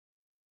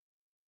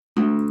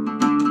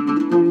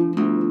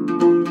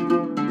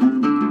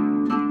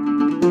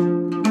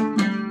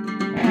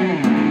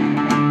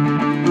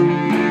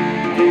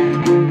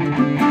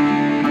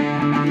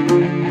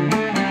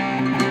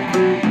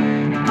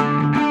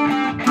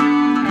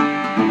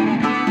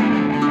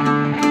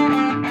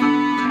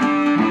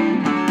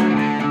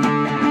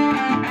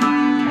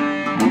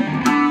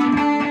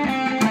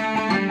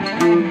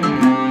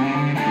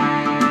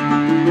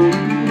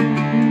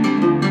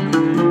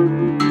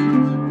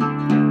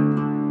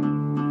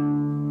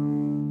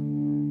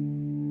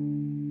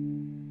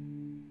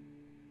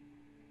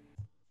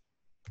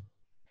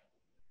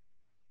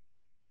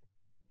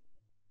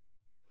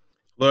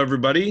Hello,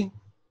 everybody.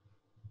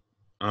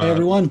 Hi, Uh,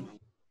 everyone.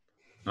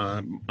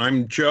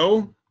 I'm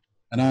Joe,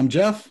 And I'm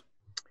Jeff.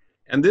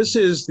 and this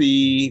is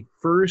the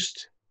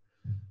first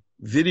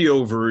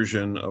video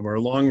version of our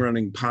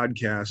long-running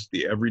podcast,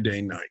 The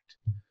Everyday Knight.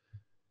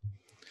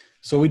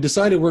 So we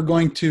decided we're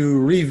going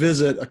to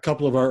revisit a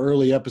couple of our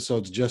early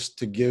episodes just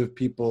to give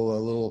people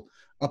a little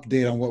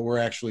update on what we're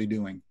actually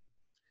doing.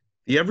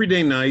 The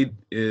Everyday Knight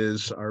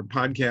is our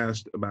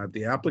podcast about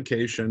the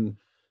application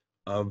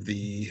of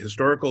the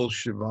historical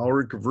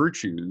chivalric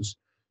virtues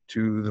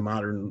to the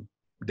modern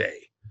day.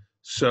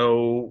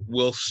 So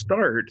we'll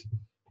start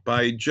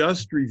by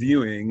just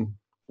reviewing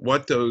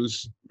what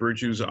those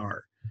virtues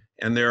are.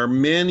 And there are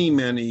many,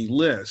 many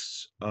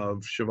lists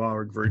of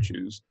chivalric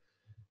virtues.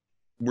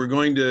 We're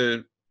going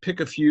to pick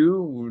a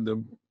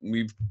few.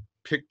 We've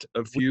picked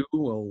a few.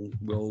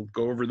 We'll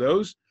go over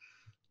those,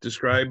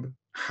 describe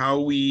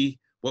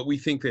what we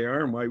think they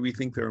are and why we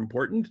think they're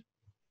important,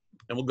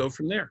 and we'll go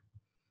from there.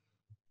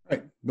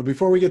 Right. But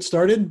before we get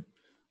started,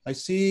 I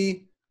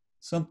see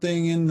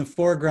something in the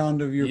foreground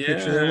of your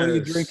picture there. What are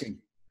you Yes.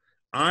 drinking?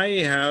 I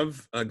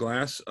have a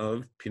glass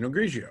of Pinot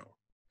Grigio.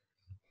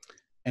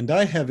 And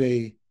I have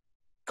a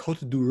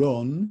Côte du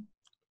Rhône.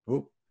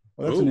 Oh,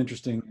 well, that's an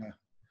interesting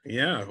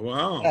Yeah,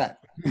 wow.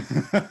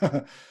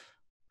 hat.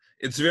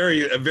 It's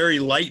a very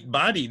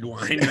light-bodied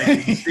wine.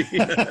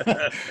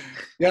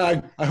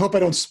 Yeah, I hope I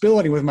don't spill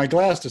any with my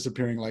glass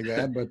disappearing like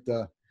that,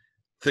 but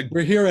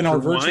we're here in our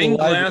the virtual wine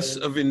library. glass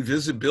of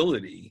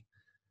invisibility.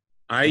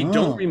 I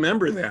don't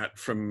remember that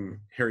from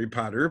Harry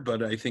Potter,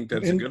 but I think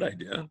that's a good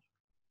idea.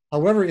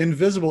 However,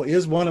 invisible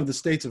is one of the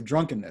states of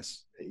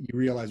drunkenness. You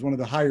realize one of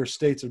the higher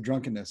states of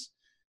drunkenness.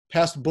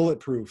 Past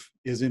bulletproof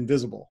is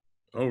invisible.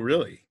 Oh,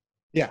 really?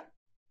 Yeah.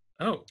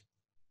 Oh.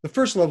 The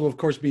first level, of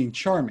course, being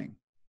charming.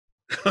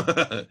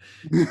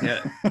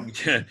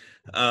 Yeah.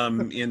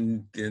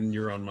 In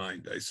your own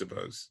mind, I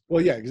suppose.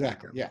 Well, yeah,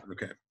 exactly. Yeah.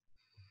 Okay.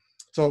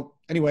 So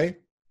anyway,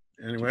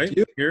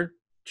 here,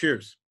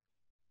 cheers.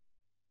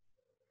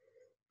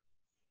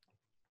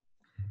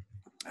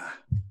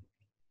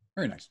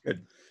 Very nice.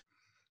 Good.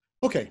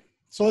 Okay,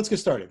 so let's get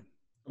started.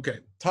 Okay.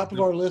 Top of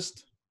our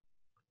list,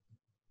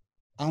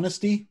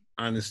 honesty.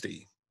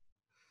 Honesty.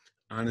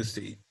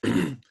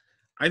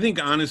 I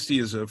think honesty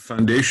is a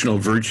foundational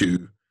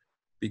virtue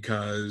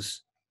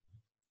because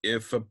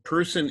if a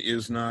person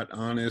is not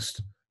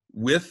honest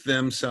with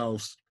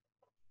themselves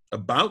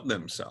about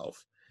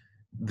themselves,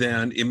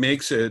 then it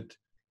makes it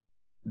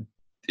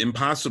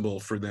impossible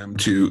for them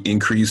to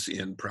increase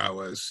in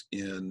prowess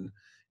and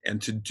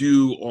to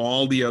do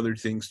all the other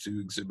things, to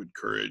exhibit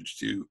courage,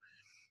 to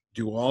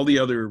do all the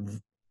other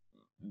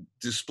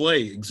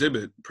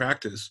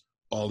practice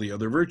all the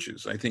other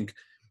virtues. I think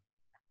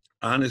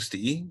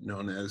honesty,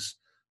 known as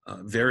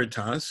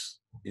veritas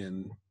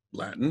in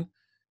Latin,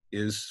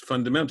 is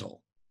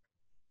fundamental.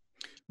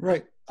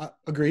 Right.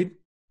 Agreed.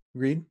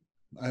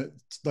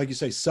 Like you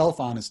say,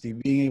 self-honesty,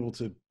 being able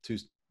to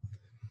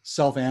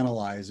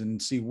self-analyze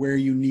and see where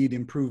you need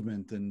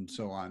improvement and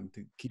so on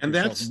to keep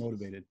yourself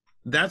motivated.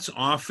 That's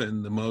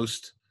often the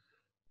most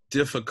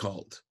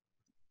difficult,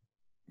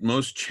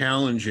 most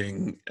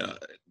challenging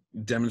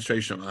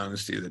demonstration of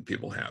honesty that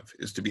people have,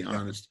 is to be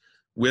honest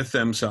with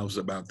themselves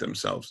about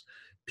themselves.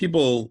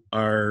 People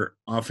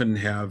often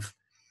have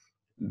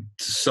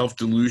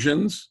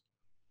self-delusions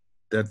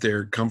that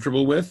they're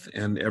comfortable with,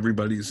 and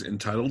everybody's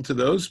entitled to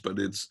those, but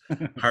it's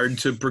hard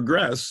to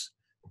progress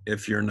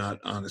if you're not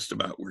honest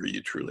about where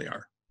you truly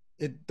are.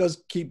 It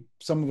does keep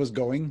some of us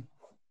going.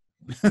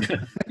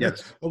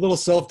 Yes. A little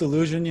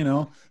self-delusion,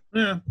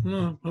 Yeah.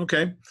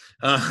 Okay.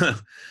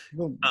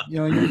 Well,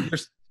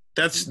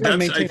 that's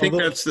I think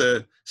that's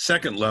the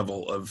second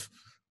level of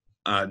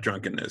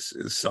drunkenness,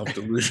 is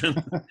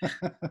self-delusion.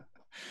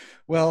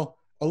 Well,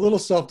 a little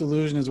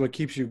self-delusion is what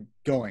keeps you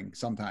going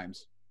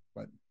sometimes.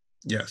 But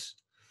yes.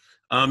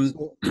 And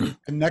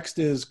next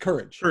is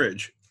courage.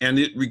 Courage. And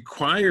it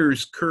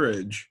requires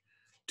courage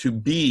to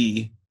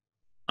be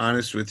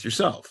honest with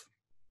yourself,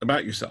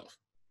 about yourself.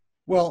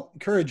 Well,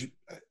 courage,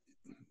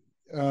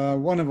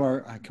 one of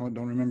our, I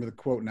don't remember the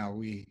quote now,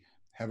 we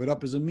have it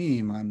up as a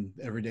meme on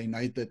Everyday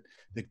Knight,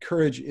 that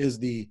courage is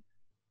the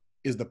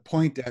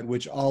point at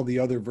which all the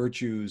other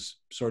virtues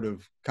sort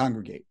of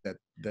congregate,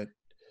 that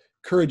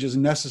courage is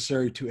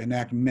necessary to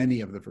enact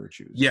many of the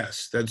virtues.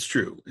 Yes, that's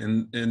true.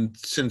 And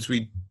since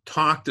we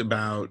talked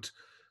about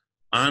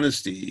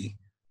honesty,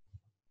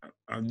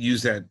 I'll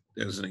use that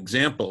as an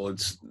example.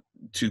 It's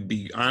to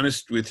be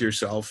honest with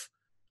yourself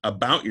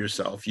about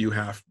yourself.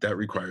 That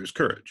requires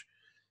courage.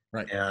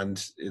 Right.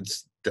 And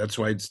that's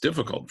why it's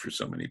difficult for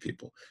so many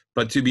people.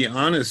 But to be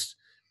honest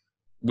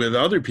with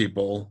other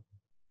people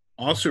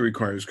also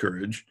requires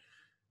courage.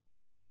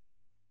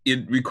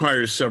 It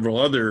requires several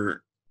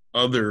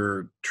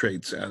other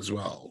traits as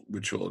well,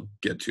 which we'll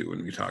get to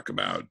when we talk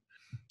about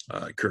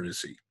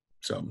courtesy.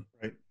 So,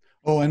 right.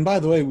 Oh, and by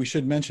the way, we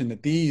should mention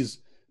that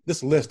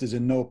this list is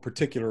in no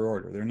particular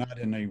order. They're not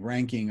in a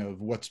ranking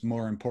of what's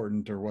more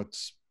important or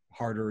what's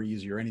harder or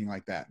easier or anything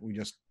like that. We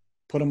just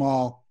put them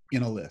all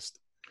in a list.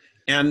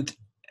 And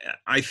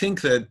I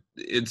think that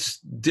it's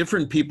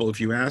different people. If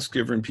you ask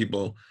different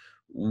people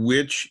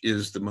which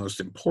is the most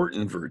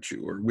important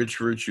virtue or which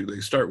virtue they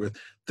start with,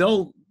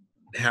 they'll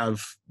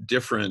have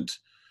different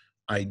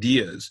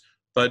ideas.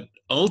 But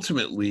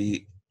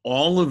ultimately,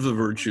 all of the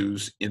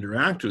virtues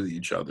interact with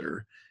each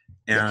other.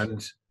 And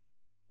yes,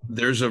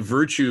 there's a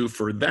virtue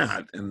for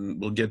that.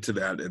 And we'll get to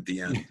that at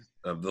the end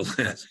of the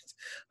list.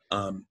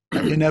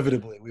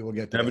 Inevitably, we will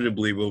get to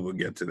inevitably, we will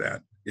get to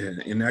that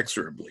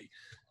inexorably.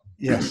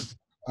 Yes.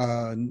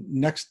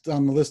 Next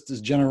on the list is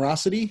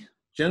generosity.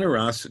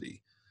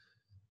 Generosity.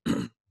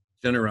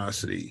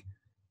 Generosity.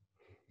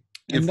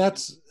 And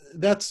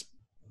that's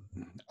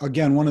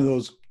again one of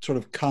those sort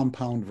of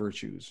compound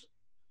virtues.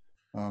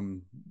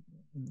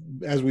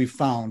 As we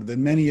found that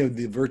many of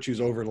the virtues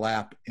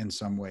overlap in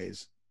some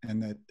ways,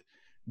 and that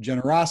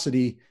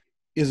generosity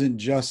isn't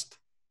just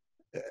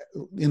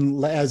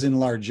as in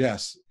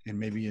largesse, and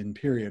maybe in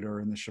period or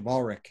in the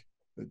chivalric,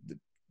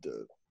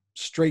 the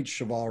straight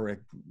chivalric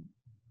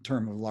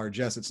term of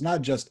largesse. It's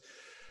not just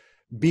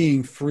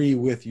being free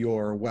with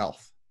your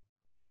wealth.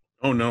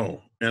 Oh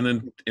no.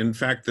 And in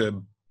fact,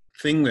 the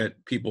thing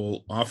that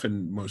people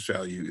often most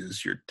value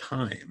is your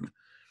time,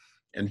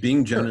 and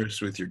being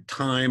generous with your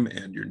time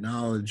and your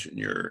knowledge and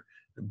your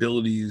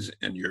abilities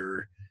and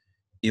your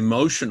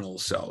emotional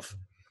self.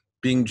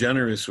 Being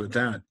generous with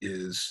that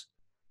is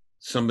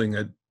something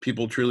that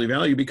people truly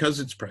value because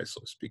it's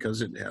priceless,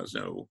 because it has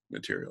no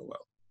material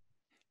wealth.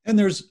 And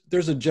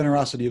there's a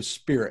generosity of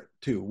spirit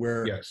too,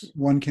 where yes,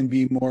 one can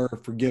be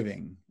more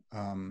forgiving.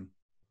 And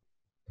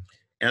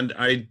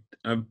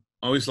I've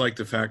always liked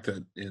the fact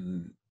that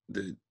in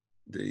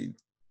the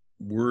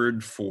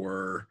word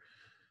for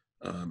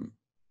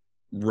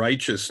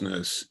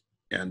righteousness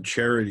and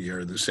charity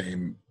are the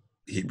same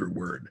Hebrew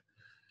word.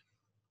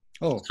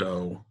 Oh,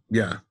 so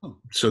yeah. Oh.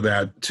 So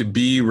that to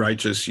be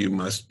righteous, you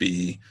must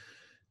be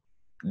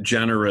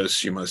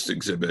generous. You must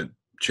exhibit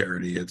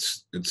charity.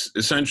 It's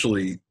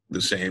essentially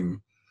the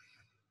same.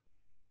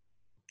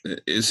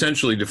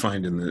 Essentially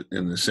defined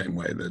in the same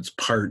way. That's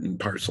part and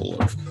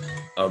parcel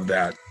of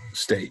that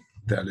state.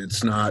 That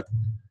it's not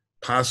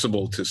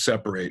possible to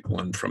separate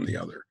one from the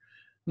other.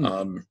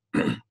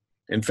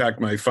 In fact,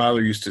 my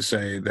father used to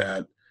say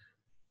that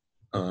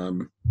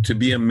to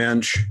be a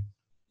mensch,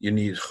 you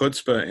need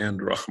chutzpah and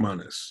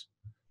rachmanis.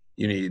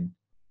 You need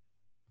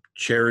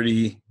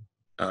charity,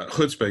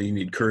 chutzpah, you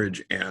need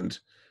courage and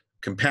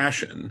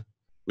compassion,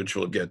 which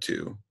we'll get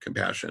to,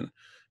 compassion.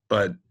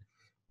 But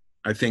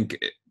I think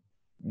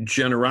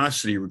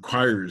generosity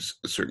requires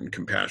a certain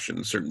compassion,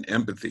 a certain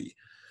empathy.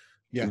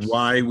 Yes.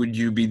 Why would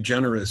you be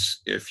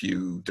generous if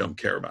you don't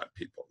care about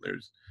people?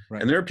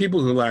 And there are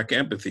people who lack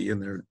empathy,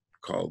 and they're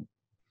called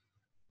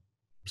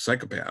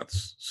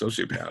psychopaths,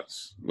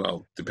 sociopaths.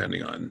 Well,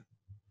 depending on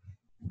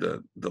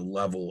the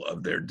level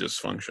of their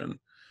dysfunction.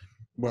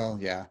 Well,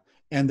 yeah,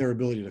 and their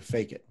ability to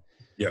fake it.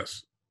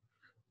 Yes.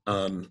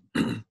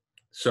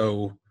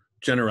 So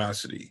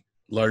generosity,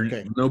 large,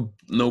 okay.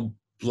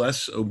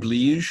 Noblesse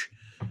oblige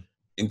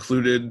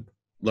included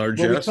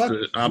largesse,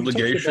 the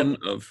obligation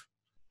of.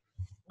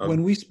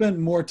 When we spent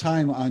more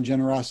time on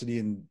generosity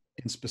in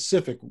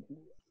specific,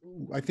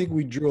 I think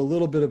we drew a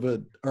little bit of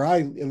or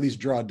I at least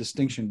draw a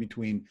distinction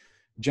between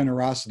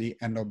generosity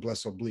and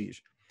noblesse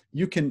oblige.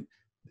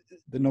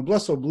 The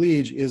noblesse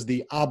oblige is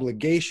the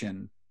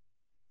obligation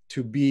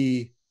to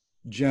be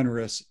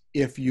generous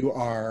if you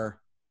are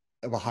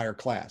of a higher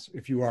class.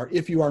 If you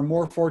are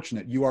more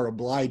fortunate, you are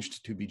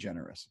obliged to be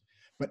generous.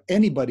 But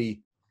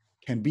anybody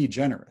can be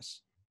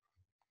generous.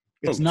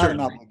 It's not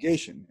certainly an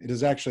obligation. It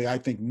is actually, I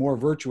think, more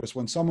virtuous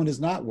when someone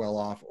is not well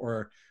off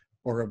or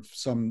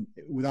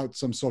without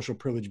some social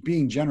privilege.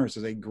 Being generous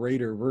is a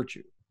greater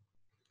virtue.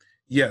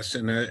 Yes,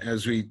 and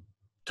as we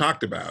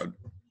talked about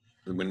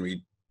when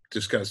we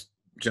discussed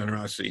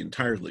generosity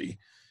entirely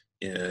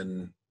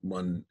in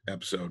one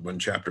episode, one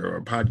chapter of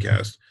our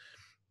podcast,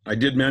 I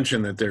did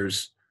mention that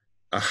there's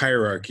a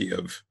hierarchy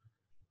of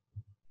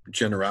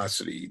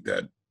generosity.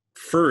 That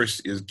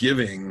first is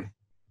giving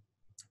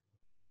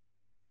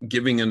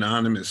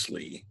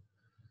anonymously,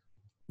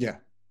 yeah,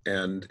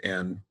 and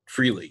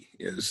freely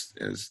is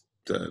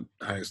the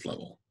highest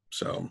level.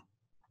 So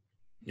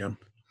yeah.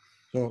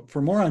 So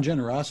for more on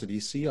generosity,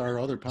 see our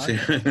other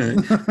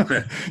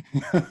podcast.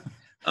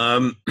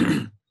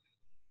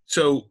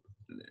 So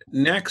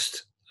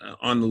next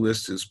on the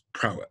list is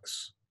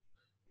prowess,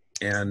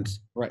 and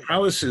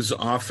prowess is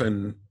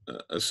often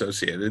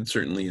associated,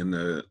 certainly in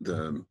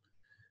the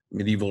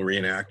medieval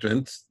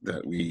reenactment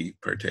that we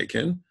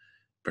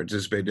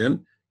participate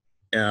in,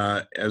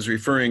 as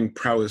referring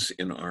prowess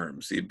in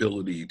arms, the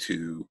ability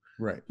to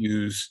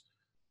use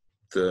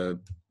the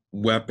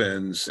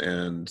weapons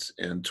and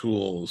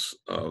tools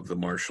of the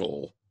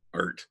martial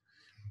art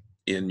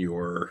in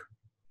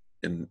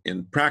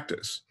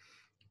practice.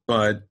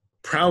 But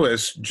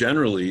prowess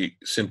generally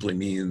simply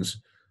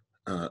means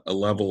a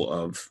level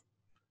of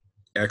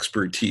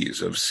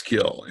expertise, of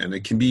skill, and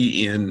it can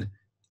be in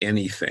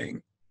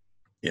anything,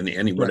 in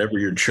any whatever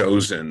your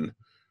chosen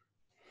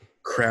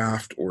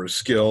craft or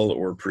skill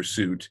or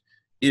pursuit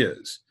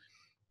is.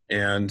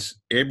 And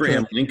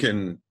Abraham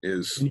Lincoln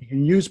is, and you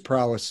can use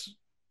prowess.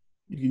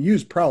 You can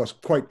use prowess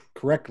quite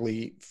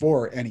correctly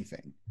for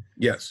anything.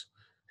 yes.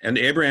 And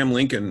Abraham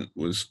Lincoln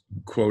was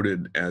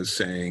quoted as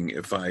saying,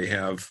 if I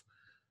have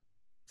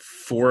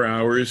 4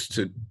 hours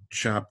to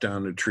chop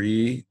down a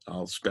tree,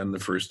 I'll spend the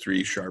first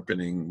 3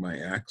 sharpening my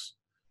axe.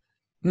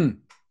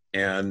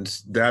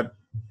 And that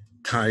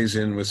ties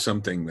in with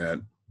something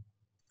that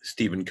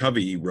Stephen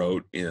Covey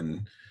wrote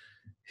in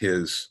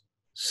his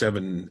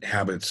 7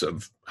 Habits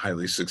of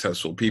Highly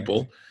Successful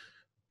People,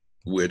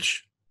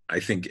 which I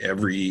think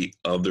every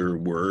other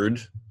word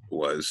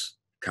was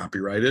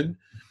copyrighted,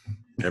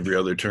 every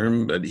other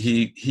term, but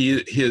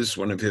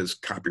one of his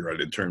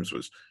copyrighted terms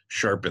was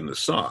sharpen the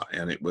saw,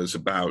 and it was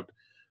about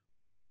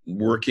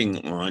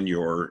working on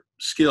your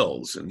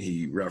skills. And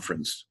he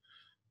referenced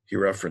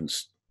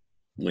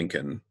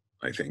Lincoln,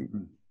 I think,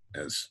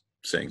 as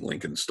saying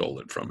Lincoln stole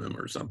it from him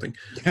or something.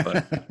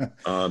 But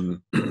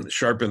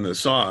sharpen the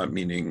saw,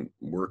 meaning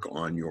work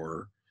on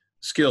your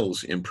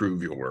skills,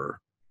 improve your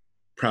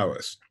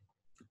prowess.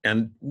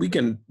 And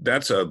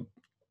that's a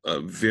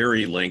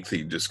very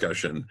lengthy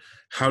discussion.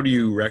 How do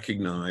you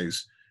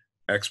recognize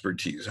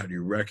expertise? How do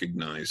you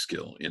recognize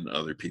skill in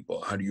other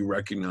people? How do you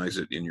recognize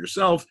it in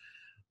yourself?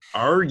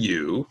 Are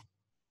you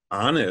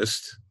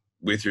honest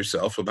with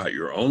yourself about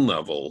your own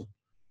level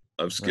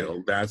of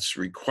skill that's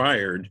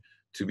required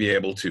to be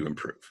able to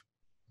improve?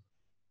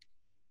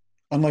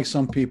 Unlike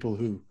some people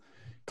who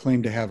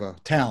claim to have a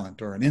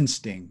talent or an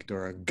instinct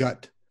or a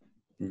gut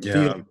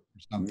feeling or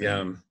something.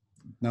 Yeah.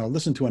 Now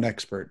listen to an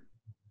expert.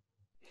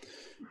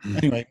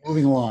 Anyway,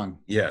 moving along.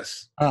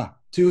 Yes.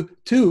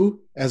 To,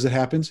 as it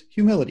happens,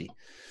 humility.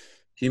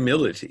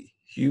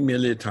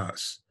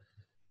 Humilitas.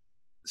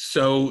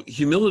 So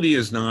humility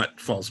is not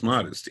false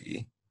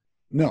modesty.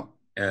 No.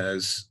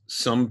 As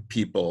some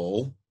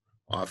people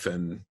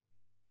often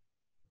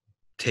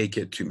take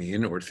it to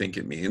mean or think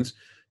it means.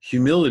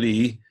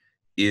 Humility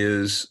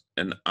is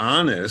an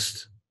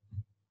honest,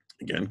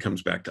 again,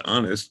 comes back to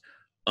honest,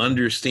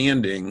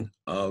 understanding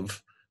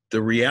of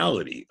the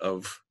reality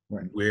of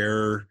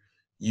where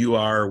you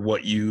are,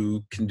 what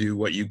you can do,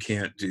 what you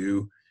can't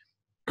do.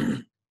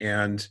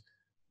 And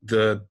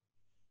I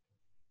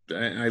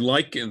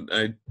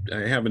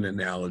have an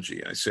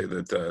analogy. I say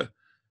that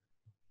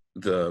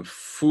the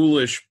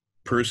foolish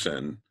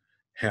person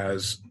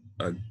has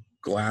a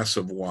glass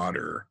of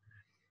water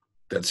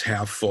that's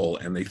half full,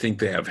 and they think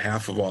they have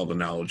half of all the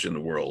knowledge in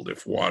the world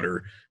if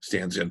water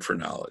stands in for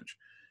knowledge.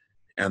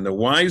 And the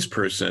wise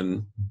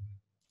person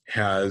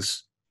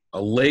has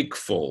a lake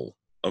full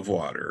of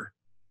water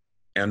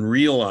and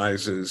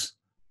realizes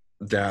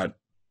that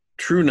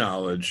true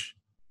knowledge,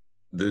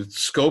 the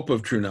scope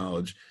of true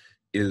knowledge,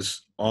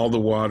 is all the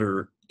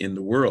water in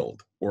the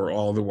world or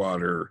all the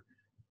water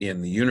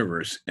in the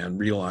universe, and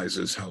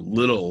realizes how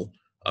little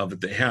of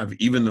it they have,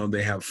 even though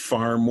they have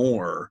far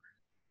more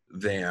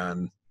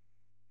than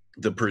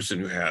the person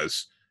who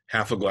has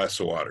half a glass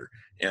of water.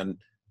 And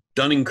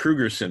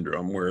Dunning-Kruger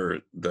syndrome,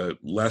 where the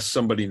less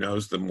somebody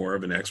knows, the more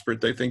of an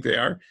expert they think they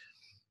are,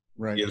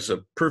 is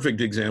a perfect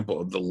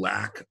example of the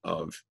lack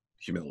of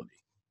humility.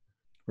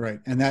 Right.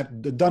 And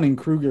that the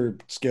Dunning-Kruger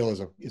scale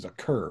is a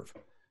curve.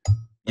 Right?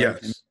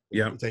 Yes.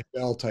 Yeah. It's a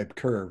bell-type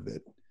curve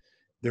that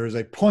there is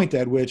a point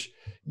at which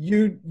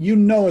you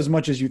know as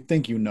much as you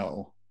think you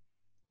know.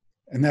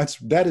 And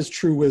that is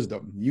true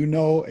wisdom. You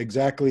know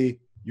exactly,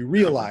 you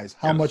realize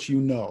how much you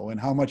know and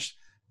how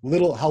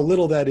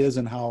little that is,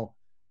 and how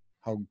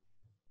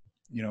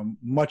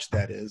much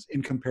that is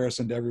in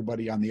comparison to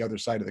everybody on the other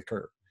side of the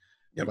curve.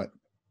 Yep. But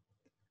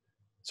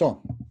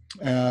so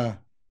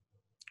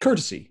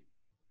courtesy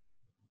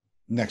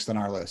next on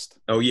our list.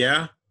 Oh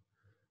yeah?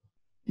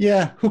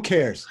 Yeah, who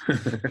cares?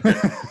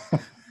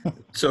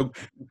 So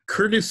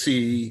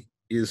courtesy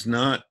is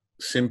not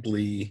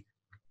simply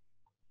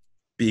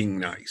being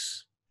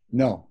nice.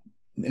 No.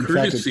 In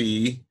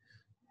Courtesy, fact,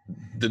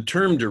 the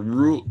term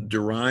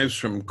derives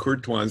from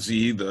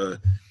courtoisie,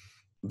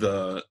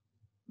 the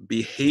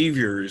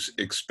behaviors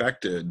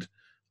expected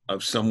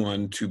of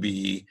someone to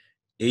be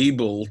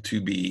able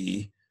to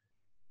be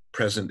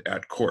present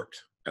at court,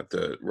 at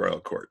the royal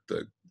court,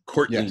 the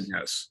courtliness.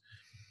 Yes.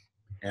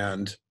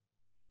 And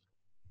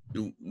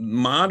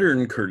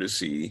modern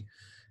courtesy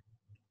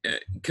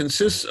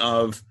consists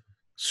of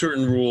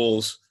certain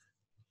rules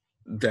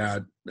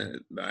that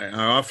I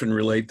often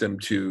relate them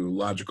to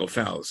logical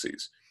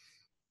fallacies.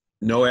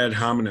 No ad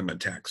hominem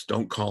attacks.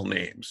 Don't call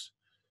names.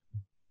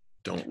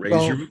 Don't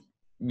raise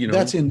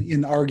that's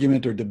in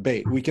argument or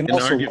debate. We can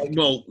also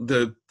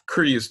the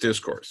courteous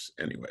discourse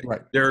anyway.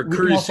 Right. There are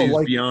courtesies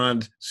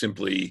beyond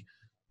simply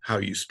how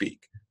you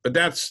speak, but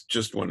that's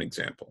just one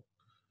example.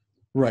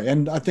 Right,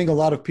 and I think a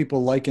lot of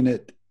people liken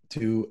it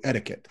to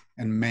etiquette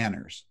and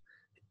manners.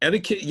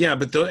 Etiquette, yeah,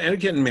 but the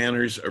etiquette and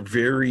manners are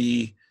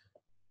very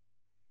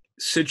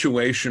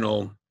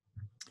situational,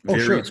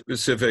 very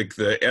specific.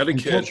 The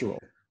etiquette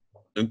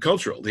and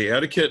cultural. The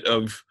etiquette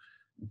of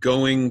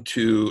going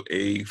to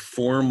a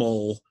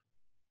formal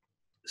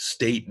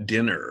state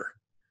dinner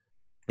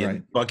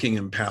in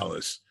Buckingham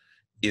Palace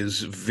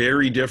is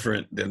very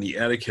different than the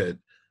etiquette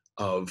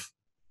of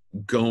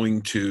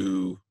going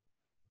to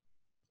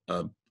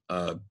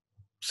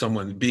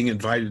someone, being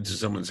invited to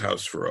someone's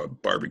house for a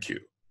barbecue.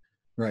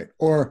 Right.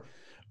 Or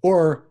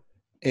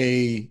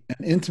an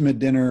intimate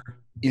dinner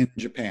in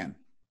Japan.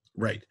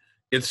 Right.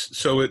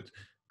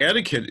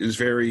 Etiquette is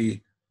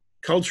very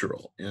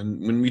cultural. And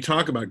when we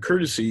talk about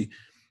courtesy,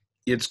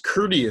 it's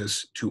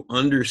courteous to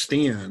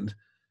understand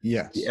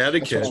Yes. the That's what I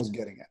etiquette was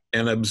getting at.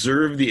 and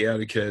observe the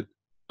etiquette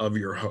of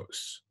your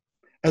hosts.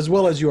 As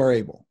well as you are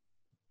able.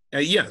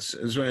 Yes,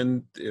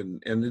 and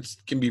it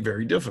can be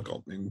very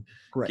difficult in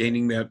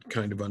gaining that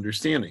kind of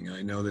understanding.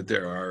 I know that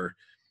there are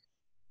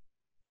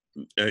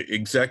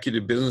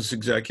business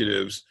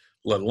executives,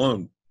 let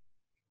alone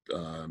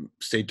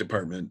State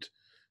Department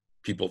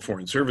people,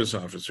 foreign service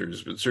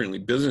officers, but certainly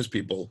business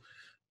people,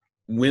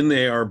 when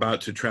they are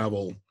about to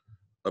travel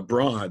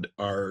abroad,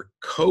 are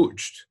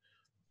coached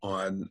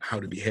on how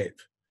to behave,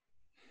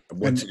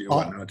 what to do,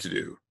 what not to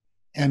do.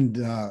 And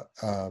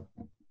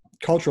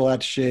cultural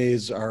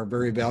attaches are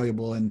very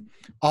valuable and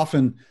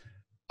often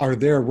are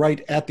there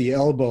right at the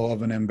elbow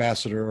of an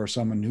ambassador or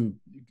someone who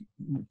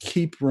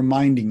keep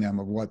reminding them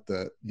of what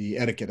the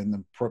etiquette and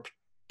the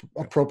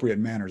appropriate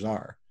manners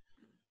are.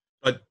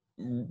 But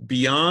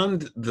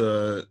beyond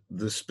the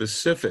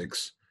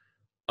specifics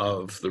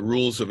of the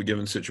rules of a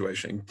given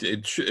situation,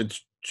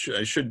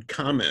 I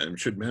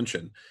should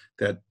mention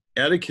that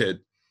etiquette,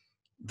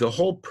 the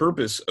whole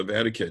purpose of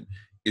etiquette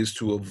is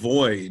to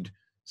avoid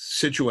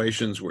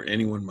situations where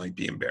anyone might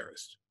be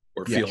embarrassed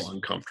or feel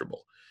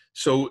uncomfortable.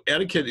 So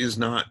etiquette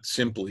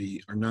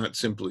are not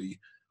simply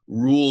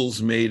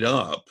rules made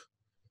up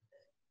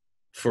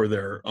for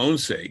their own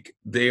sake.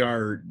 They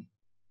are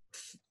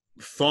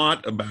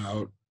thought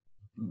about,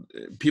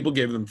 people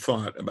gave them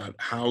thought about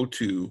how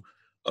to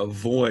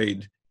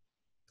avoid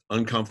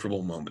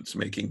uncomfortable moments,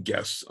 making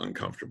guests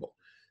uncomfortable.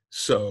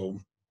 So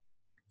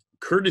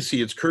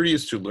courtesy, it's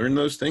courteous to learn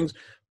those things,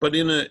 but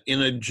in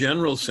a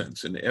general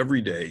sense, in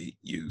everyday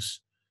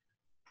use,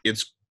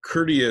 it's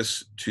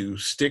courteous to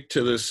stick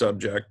to the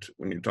subject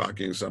when you're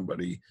talking to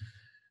somebody,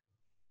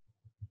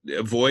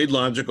 avoid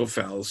logical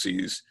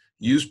fallacies,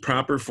 use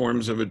proper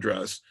forms of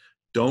address,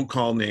 don't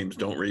call names,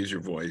 don't raise your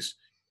voice.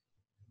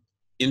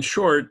 In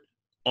short,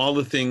 all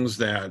the things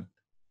that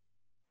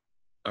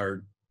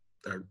our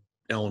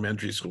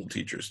elementary school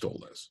teachers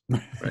told us,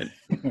 right?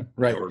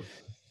 Right. Or,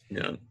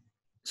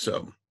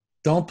 so.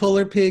 Don't pull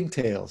her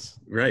pigtails.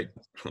 Right.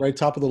 Right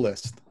top of the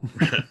list.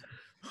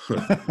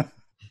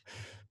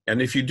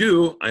 And if you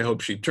do, I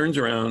hope she turns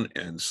around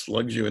and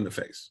slugs you in the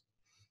face.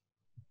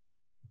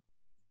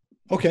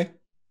 Okay.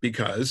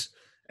 Because,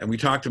 and we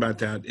talked about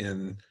that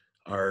in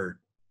our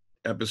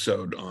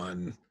episode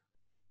on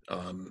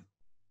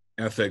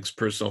ethics,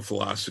 personal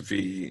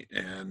philosophy,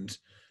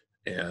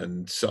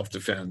 and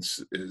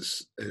self-defense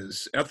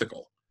is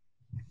ethical.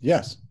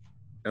 Yes.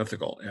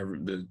 Ethical.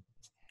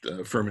 The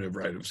affirmative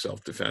right of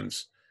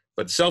self-defense,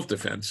 but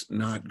self-defense,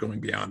 not going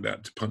beyond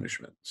that to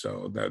punishment.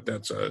 So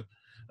that's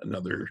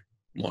another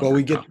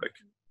longer topic.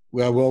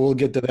 Well, we'll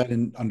get to that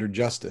under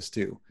justice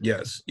too.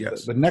 Yes.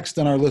 But next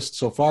on our list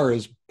so far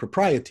is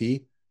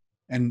propriety.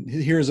 And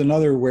here's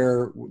another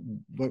where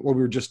what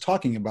we were just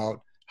talking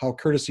about, how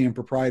courtesy and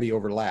propriety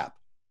overlap.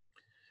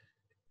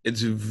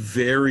 It's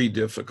very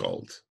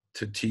difficult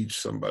to teach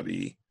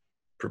somebody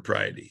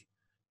propriety.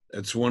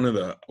 It's one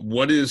of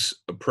what is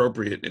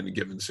appropriate in a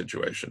given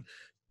situation.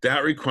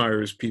 That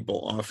requires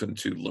people often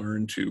to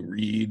learn to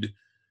read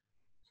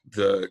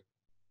the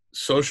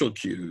social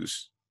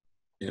cues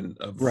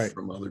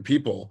from other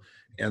people.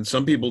 And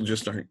some people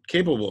just aren't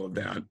capable of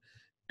that.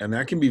 And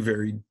that can be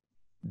very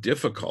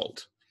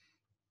difficult.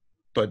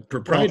 But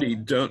propriety,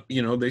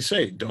 they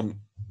say, don't.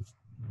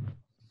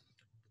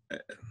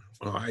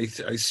 Well, I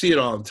see it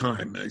all the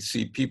time. I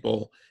see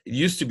people, it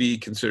used to be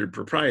considered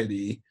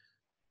propriety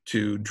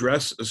to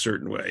dress a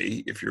certain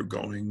way if you're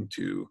going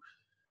to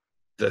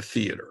the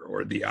theater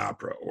or the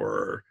opera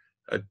or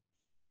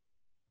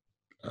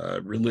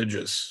a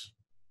religious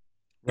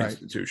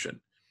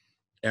institution.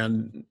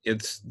 And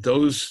it's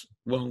those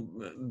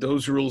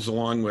rules,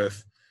 along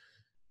with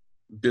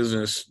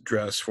business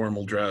dress,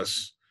 formal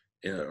dress,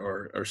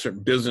 or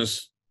certain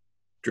business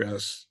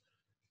dress,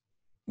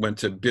 went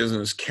to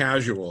business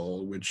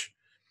casual, which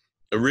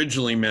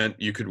originally meant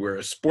you could wear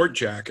a sport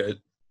jacket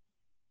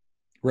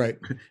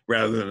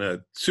rather than a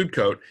suit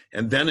coat.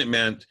 And then it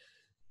meant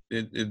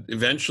it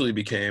eventually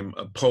became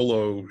a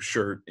polo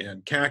shirt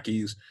and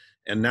khakis.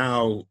 And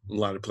now a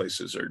lot of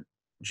places are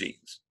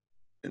jeans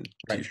and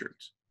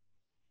t-shirts.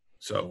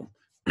 So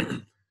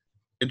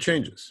it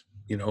changes,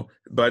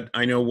 but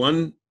I know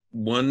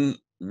one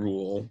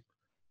rule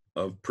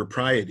of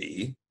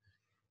propriety,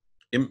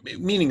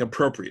 meaning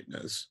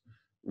appropriateness,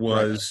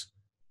 was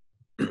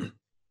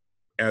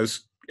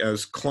as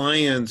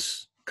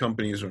clients,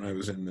 companies, when I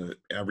was in the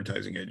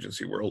advertising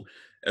agency world,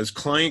 as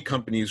client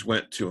companies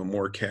went to a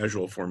more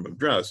casual form of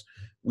dress,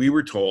 we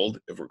were told,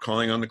 if we're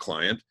calling on the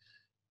client,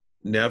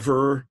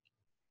 never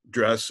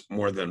dress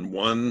more than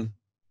one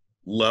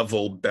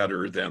level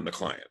better than the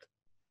client.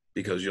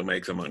 because you'll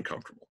make them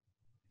uncomfortable.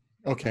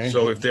 Okay.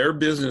 So if they're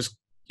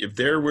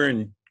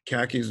wearing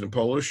khakis and a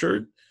polo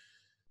shirt,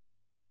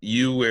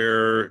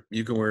 you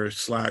can wear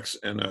slacks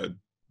and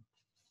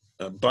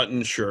a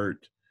button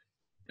shirt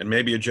and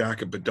maybe a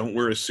jacket, but don't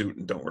wear a suit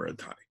and don't wear a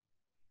tie.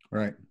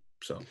 Right.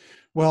 So,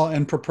 well,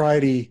 and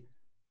propriety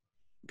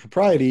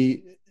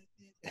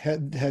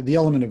had the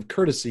element of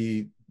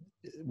courtesy.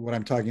 What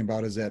I'm talking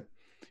about is that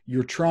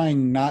you're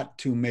trying not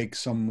to make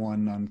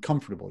someone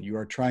uncomfortable. You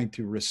are trying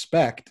to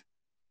respect,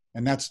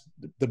 and that's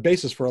the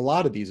basis for a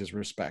lot of these is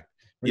respect.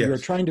 yes. You are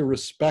trying to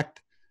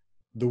respect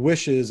the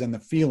wishes and the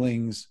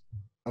feelings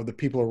of the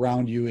people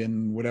around you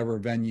in whatever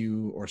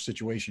venue or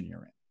situation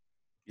you're in.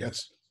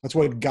 Yes. That's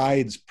what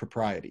guides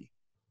propriety.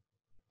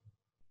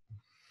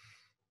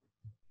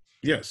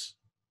 Yes,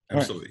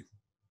 absolutely. Right.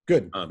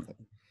 Good.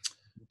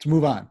 Let's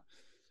move on.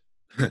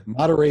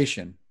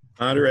 Moderation.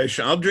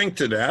 Moderation. I'll drink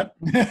to that.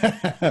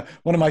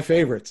 One of my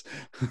favorites.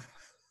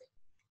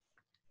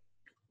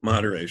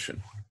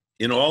 Moderation.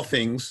 In all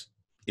things,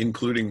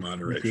 including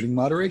moderation. Including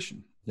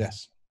moderation,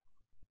 yes.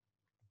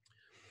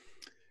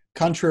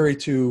 Contrary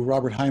to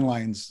Robert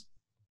Heinlein's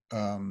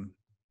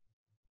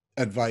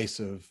advice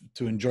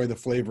to enjoy the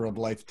flavor of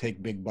life,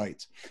 take big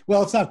bites.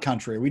 Well, it's not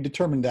contrary. We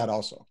determined that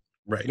also.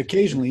 Right. But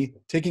occasionally,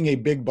 taking a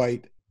big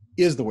bite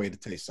is the way to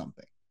taste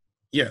something.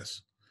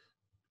 Yes,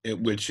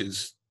 which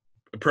is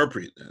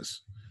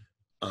appropriateness.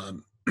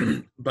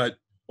 But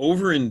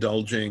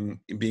overindulging,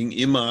 being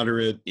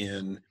immoderate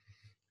in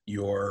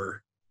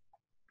your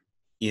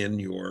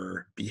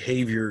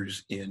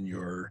behaviors, in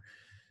your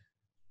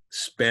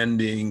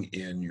spending,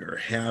 in your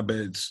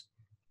habits,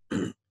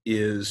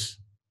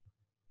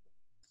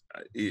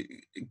 it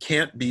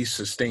can't be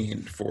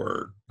sustained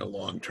for a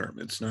long term.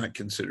 It's not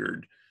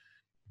considered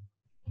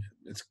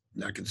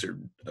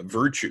a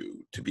virtue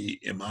to be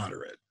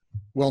immoderate.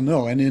 Well,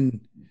 no, and in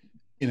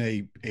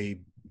a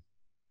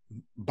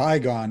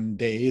bygone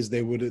days,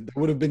 they would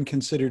have been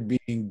considered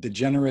being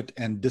degenerate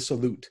and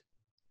dissolute.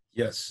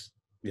 Yes,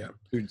 yeah.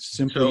 To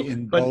simply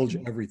indulge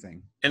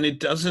everything. And it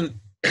doesn't,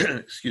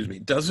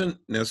 doesn't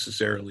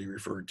necessarily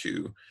refer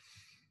to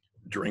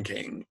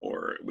drinking,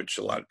 or which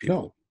a lot of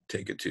people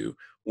take it to,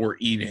 or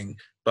eating.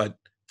 But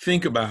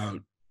think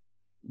about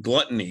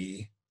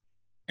gluttony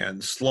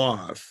and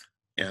sloth,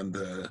 and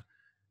the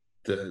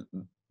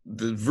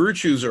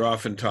virtues are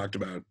often talked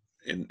about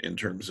in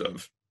terms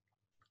of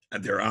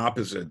they're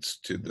opposites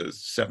to the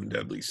 7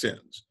 deadly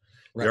sins.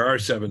 Right. There are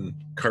 7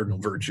 cardinal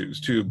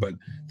virtues too, but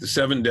the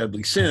 7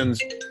 deadly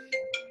sins.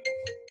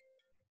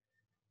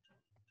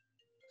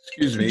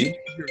 Excuse me.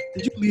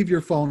 Did you leave your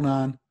phone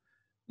on?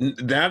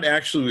 That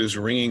actually is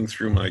ringing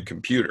through my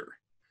computer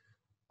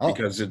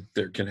because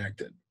they're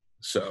connected.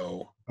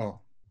 So. Oh.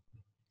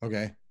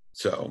 Okay.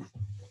 So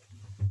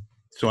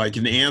I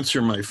can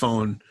answer my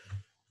phone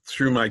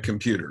through my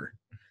computer.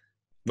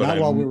 But not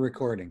while we're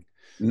recording.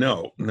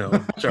 No,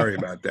 sorry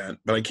about that.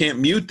 But I can't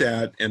mute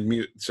that and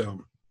mute,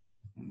 so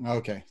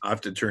okay. I have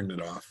to turn it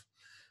off.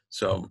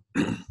 So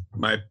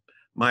my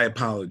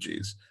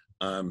apologies.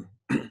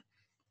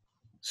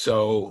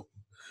 So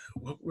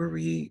what were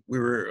we? We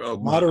were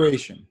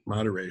moderation.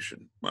 Moderation.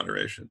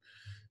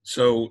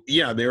 So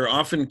yeah, they're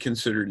often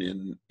considered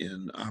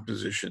in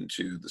opposition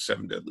to the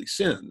 7 deadly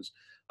sins,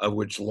 of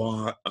which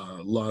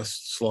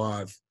lust,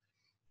 sloth,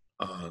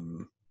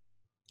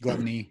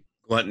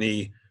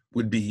 gluttony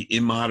would be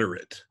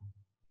immoderate.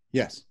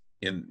 Yes.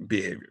 In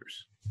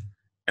behaviors.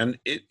 And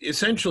it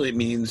essentially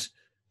means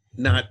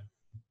not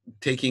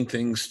taking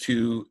things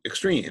to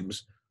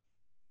extremes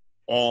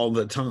all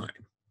the time.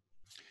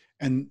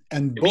 And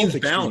it means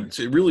balance.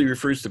 It really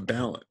refers to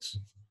balance.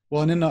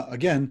 Well, and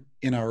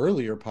in our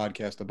earlier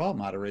podcast about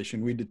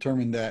moderation, we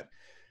determined that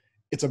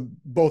it's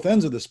both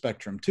ends of the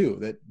spectrum too,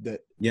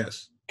 that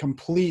yes,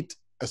 complete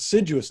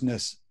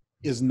assiduousness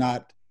is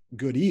not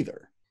good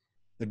either.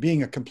 That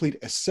being a complete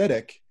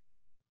ascetic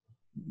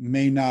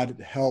may not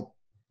help,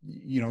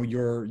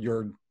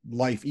 your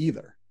life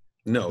either.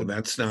 No,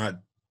 that's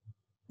not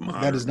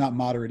moderate. That is not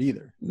moderate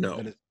either.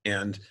 No.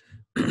 And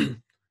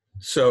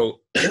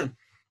so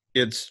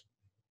it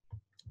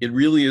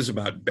really is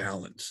about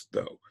balance,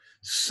 though.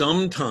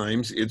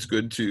 Sometimes it's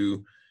good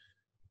to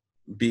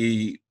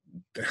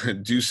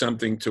do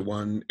something to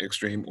one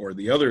extreme or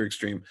the other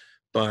extreme,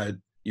 but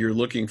you're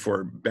looking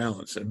for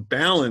balance. And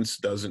balance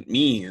doesn't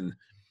mean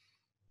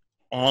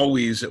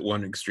always at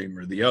one extreme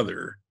or the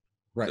other.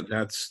 Right.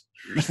 That's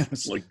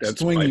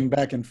swinging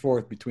back and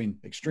forth between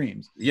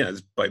extremes. Yeah,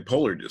 it's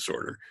bipolar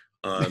disorder.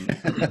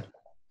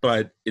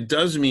 But it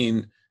does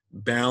mean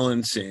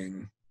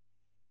balancing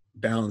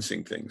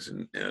things,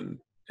 and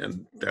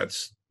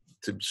that's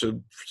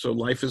so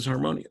life is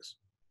harmonious.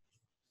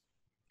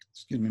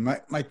 Excuse me,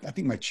 I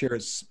think my chair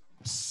is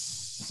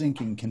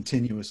sinking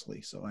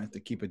continuously, so I have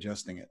to keep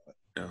adjusting it.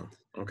 Oh,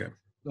 okay.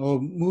 So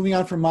moving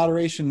on from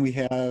moderation, we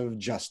have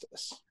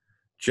justice.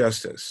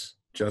 Justice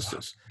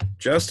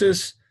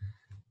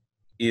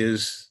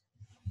is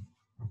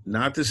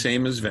not the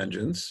same as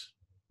vengeance.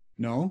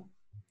 No.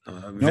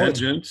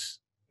 Vengeance.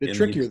 It's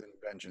trickier than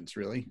vengeance,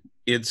 really.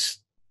 It's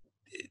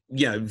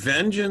yeah,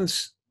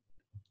 vengeance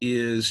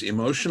is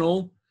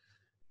emotional,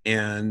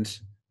 and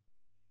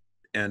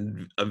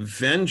a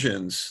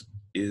vengeance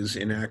is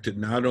enacted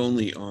not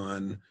only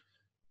on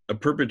a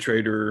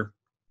perpetrator.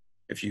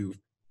 If you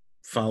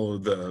follow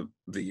the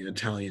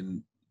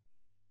Italian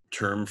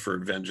term for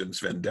vengeance,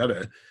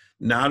 vendetta,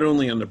 not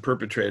only on the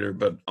perpetrator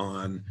but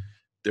on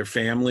their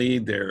family,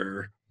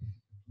 their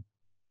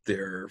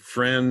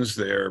friends,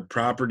 their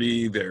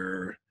property,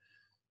 their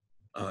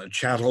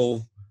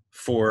chattel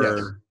Yes.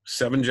 for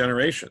 7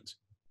 generations.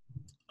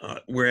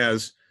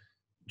 Whereas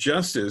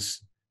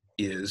justice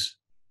is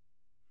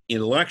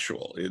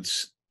intellectual,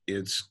 it's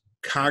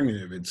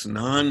cognitive, it's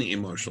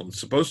non-emotional, it's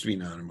supposed to be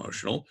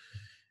non-emotional,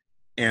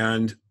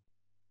 and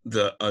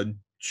a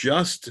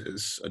just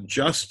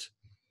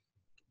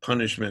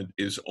punishment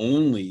is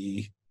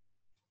only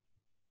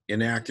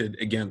enacted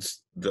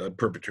against the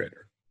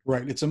perpetrator.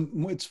 Right.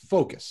 It's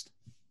focused.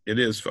 It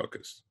is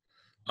focused.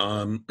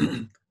 Um,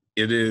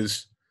 it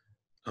is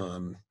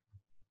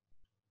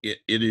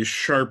it is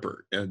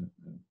sharper, and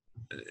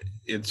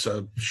it's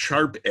a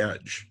sharp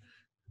edge.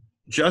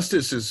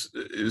 Justice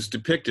is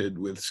depicted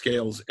with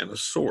scales and a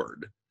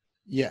sword.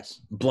 Yes.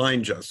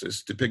 Blind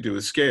justice depicted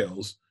with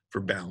scales for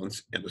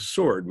balance and a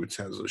sword, which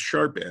has a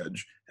sharp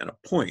edge and a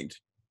point.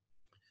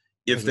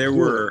 If there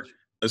were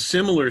a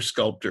similar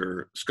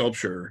sculpture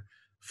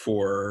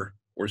for,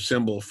 or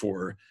symbol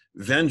for,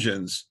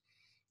 vengeance,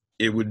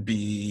 it would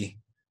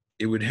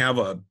have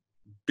a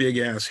big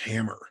ass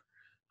hammer,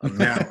 a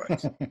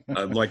mallet,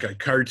 like a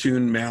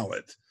cartoon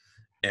mallet,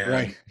 and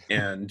right.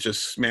 and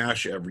just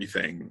smash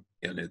everything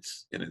in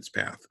its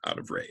path out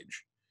of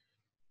rage.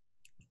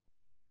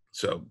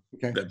 So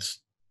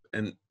that's,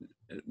 and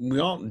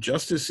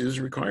justice is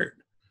required.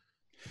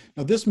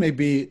 Now this may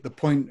be the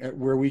point at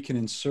where we can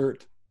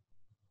insert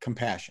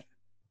compassion.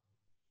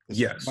 This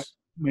yes,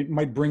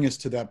 might bring us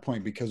to that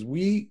point, because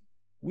we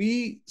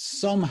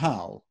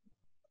somehow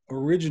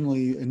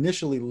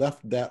initially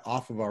left that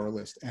off of our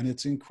list, and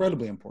it's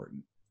incredibly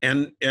important.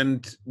 And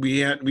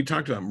we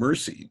talked about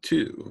mercy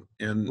too,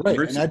 and right,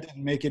 mercy, and that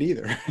didn't make it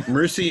either.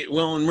 mercy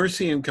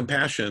and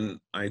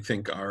compassion, I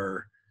think,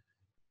 are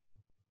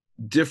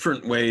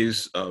different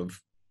ways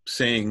of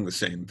saying the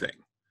same thing.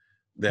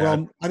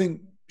 Well, I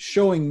think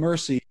showing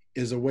mercy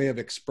is a way of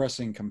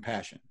expressing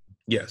compassion.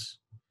 Yes.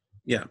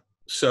 Yeah.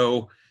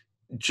 So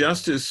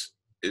justice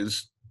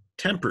is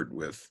tempered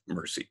with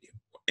mercy,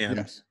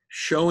 and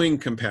showing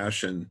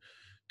compassion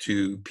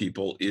to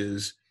people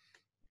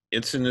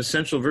it's an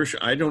essential virtue.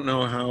 I don't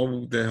know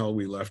how the hell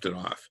we left it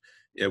off.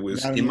 It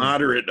was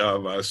immoderate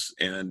of us,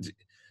 and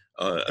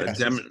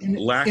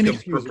lack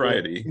of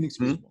propriety.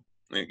 Inexcusable.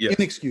 Yes.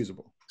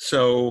 Inexcusable.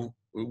 So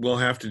we'll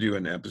have to do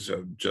an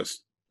episode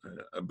just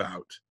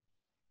about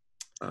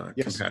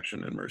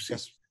compassion and mercy.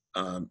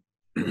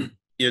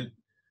 Yes.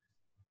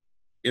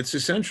 It's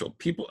essential.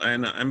 People,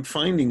 and I'm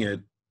finding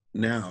it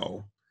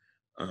now.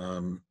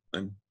 I'm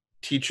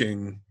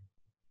teaching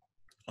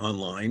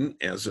online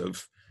as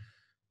of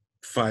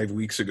 5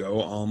 weeks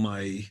ago. All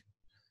my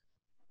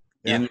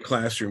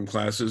in-classroom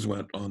classes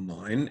went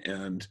online,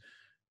 and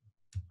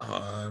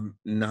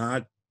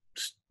not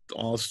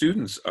all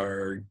students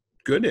are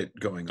good at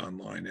going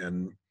online.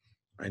 And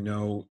I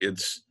know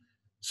it's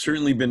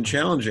certainly been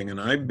challenging,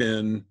 and I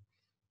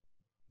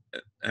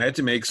had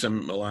to make a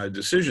lot of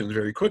decisions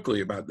very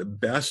quickly about the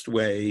best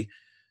way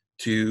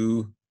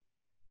to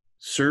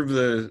serve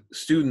the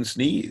students'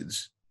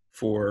 needs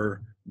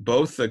for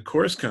both the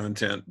course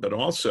content, but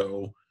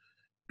also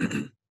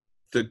in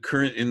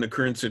the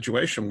current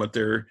situation,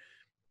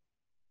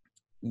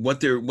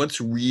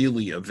 what's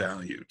really of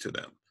value to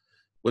them,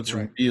 what's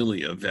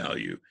really of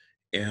value.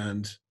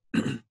 And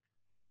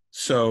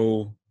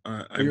so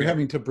you're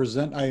having to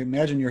present, I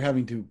imagine you're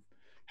having to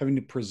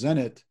present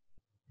it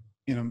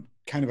in a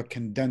kind of a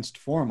condensed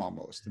form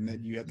almost, and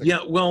that you have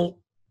to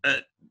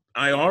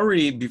I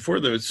already,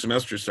 before the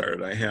semester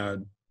started, I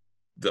had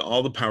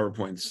all the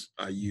PowerPoints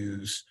I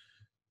use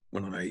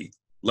when I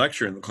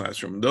lecture in the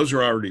classroom. Those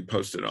are already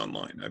posted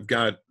online. I've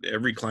got,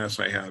 every class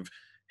I have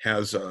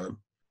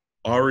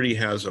already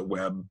has a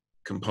web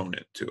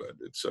component to it.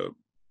 It's a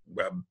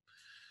web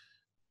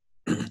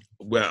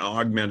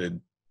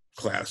augmented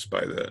class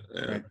by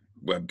the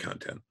web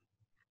content.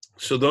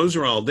 So those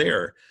are all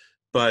there,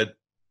 but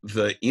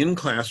the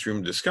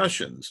in-classroom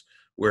discussions,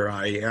 where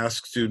I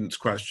ask students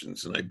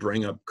questions and I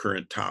bring up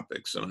current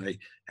topics and I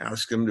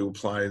ask them to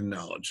apply the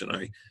knowledge,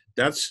 and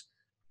that's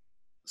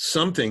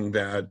something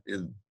that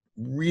is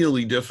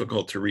really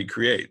difficult to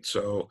recreate.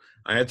 So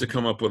I had to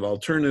come up with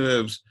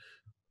alternatives,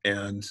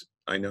 and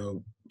I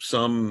know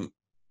some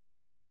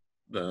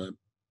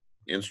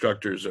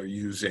instructors are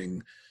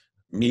using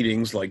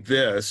meetings like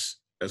this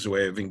as a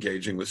way of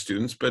engaging with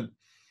students, but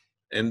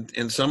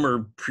and some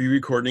are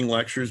pre-recording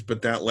lectures,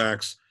 but that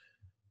lacks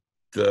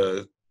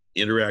the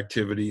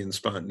interactivity and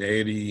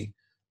spontaneity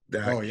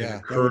that can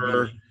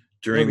occur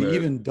during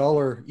even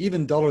duller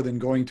than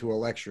going to a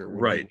lecture.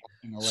 Right.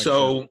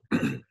 So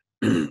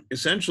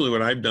essentially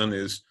what I've done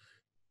is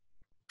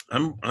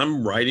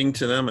I'm writing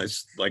to them.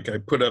 I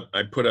put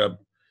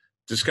up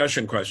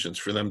discussion questions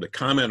for them to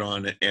comment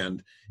on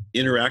and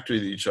interact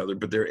with each other,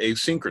 but they're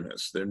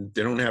asynchronous.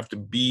 They don't have to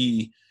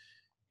be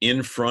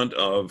in front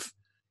of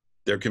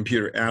their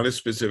computer at a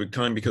specific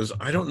time because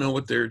I don't know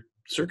what their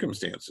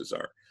circumstances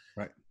are.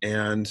 Right.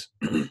 And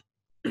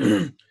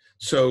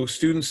so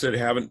students that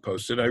haven't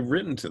posted, I've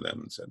written to them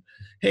and said,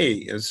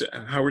 hey,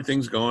 how are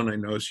things going? I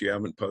noticed you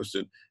haven't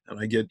posted. And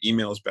I get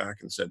emails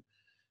back and said,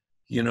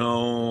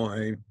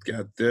 I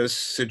got this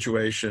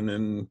situation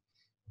and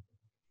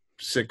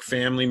sick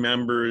family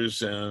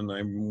members, and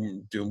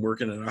I'm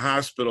working in a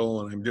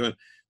hospital, and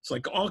it's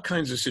like all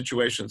kinds of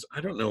situations. I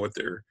don't know what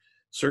their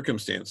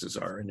circumstances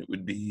are. And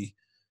it'd be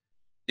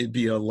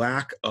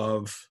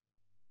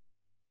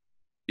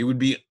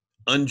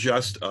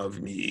unjust of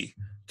me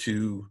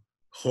to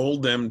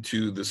hold them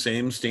to the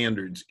same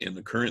standards in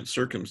the current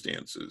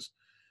circumstances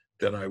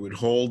that I would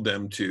hold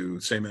them to,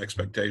 same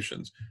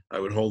expectations I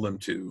would hold them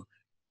to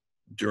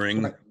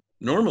during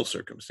normal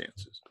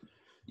circumstances.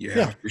 You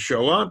have to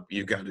show up,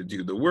 you got to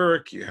do the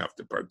work, you have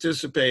to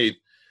participate.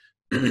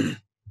 You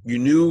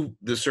knew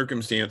the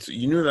circumstance,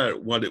 you knew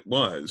that what it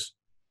was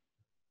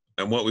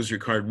and what was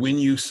required when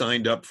you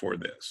signed up for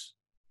this.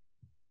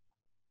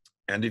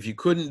 And if you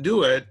couldn't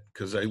do it,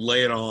 because I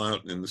lay it all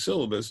out in the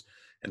syllabus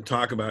and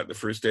talk about it the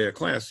first day of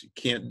class, you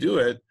can't do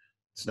it,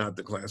 it's not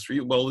the class for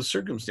you. Well, the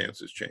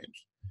circumstances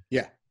changed.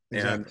 Yeah,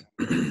 exactly.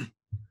 And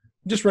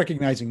just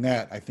recognizing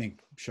that, I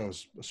think,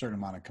 shows a certain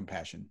amount of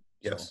compassion.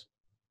 Yes. So.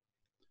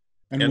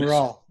 And we're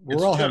all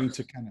having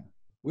to kind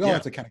of,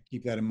 have to kind of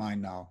keep that in mind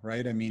now,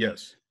 right? I mean,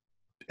 yes,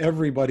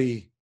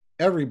 everybody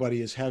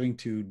is having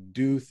to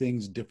do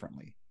things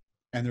differently.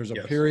 And there's a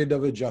period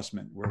of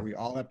adjustment where we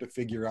all have to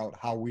figure out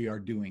how we are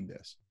doing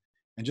this.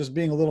 And just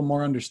being a little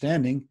more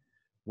understanding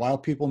while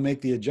people make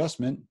the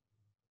adjustment,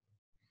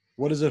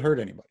 what does it hurt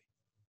anybody?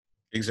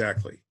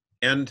 Exactly.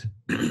 And,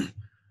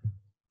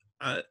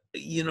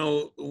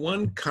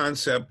 one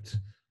concept,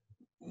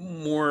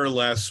 more or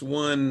less,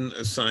 one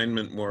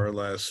assignment, more or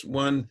less,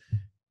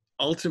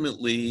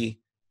 ultimately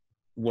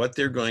what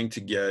they're going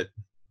to get,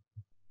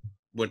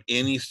 what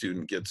any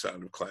student gets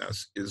out of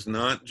class is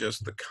not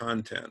just the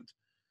content,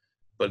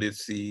 but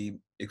it's the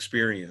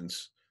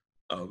experience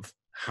of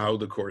how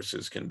the course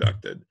is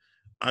conducted.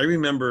 I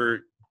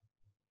remember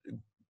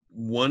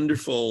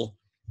wonderful,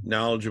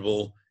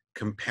 knowledgeable,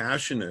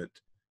 compassionate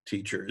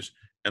teachers,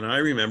 and I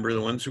remember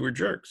the ones who were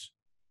jerks.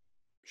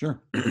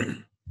 Sure.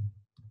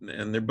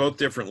 And they're both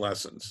different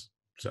lessons.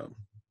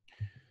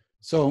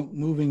 So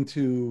moving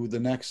to the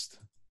next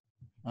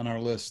on our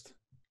list,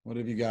 what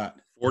have you got?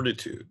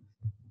 Fortitude.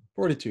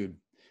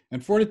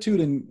 And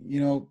fortitude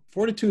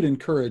and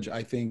courage,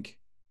 I think,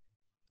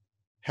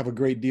 have a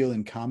great deal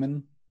in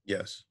common.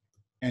 Yes.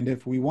 And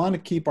if we want to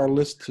keep our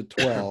list to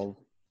 12,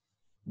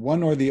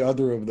 one or the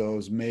other of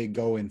those may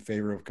go in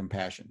favor of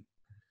compassion.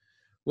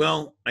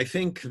 Well, I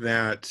think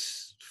that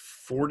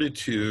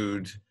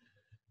fortitude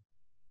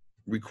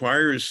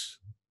requires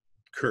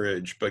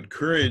courage, but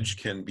courage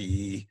can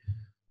be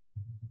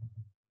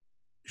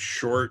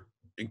short.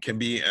 It can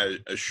be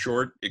a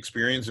short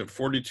experience, and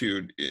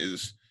fortitude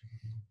is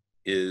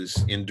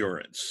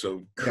endurance.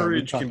 So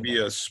courage can be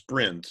a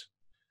sprint,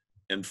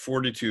 and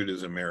fortitude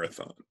is a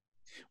marathon.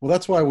 Well,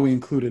 that's why we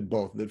included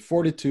both. That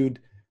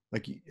fortitude,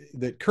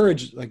 that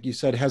courage, like you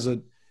said, has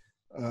a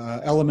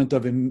element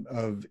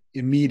of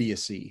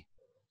immediacy,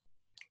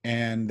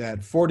 and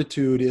that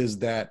fortitude is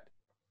that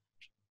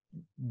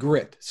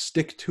grit,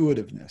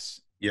 stick-to-itiveness.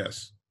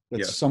 Yes.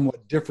 That's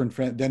somewhat different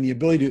than the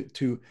ability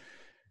to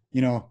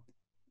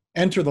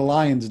enter the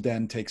lion's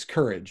den takes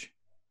courage.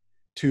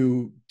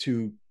 To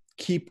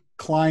keep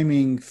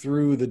climbing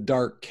through the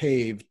dark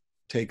cave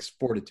takes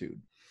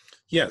fortitude.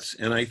 Yes,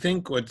 and I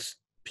think what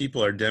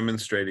people are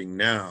demonstrating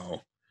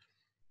now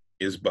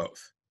is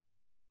both.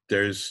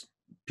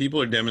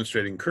 People are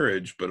demonstrating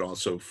courage, but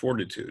also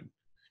fortitude.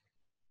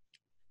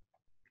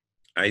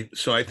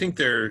 So I think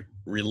they're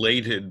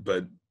related,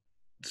 but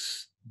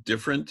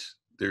different.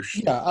 They're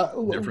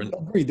different.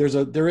 Agreed.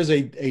 There is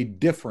a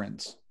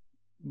difference.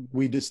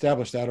 We'd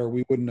established that, or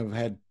we wouldn't have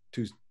had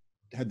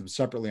them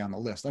separately on the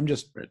list. I'm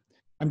just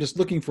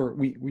looking for.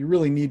 We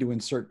really need to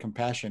insert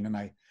compassion, and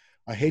I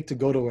hate to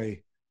go to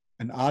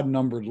an odd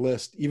numbered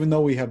list, even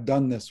though we have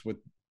done this with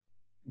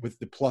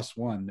the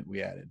 +1 that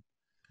we added.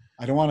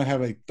 I don't want to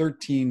have a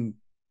 13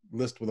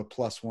 list with a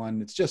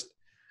 +1. It's just.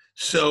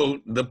 So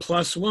the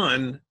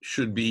 +1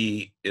 should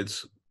be,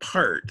 it's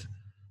part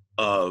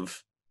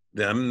of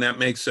them. That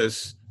makes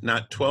us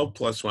not 12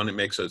 +1, it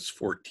makes us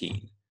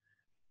 14.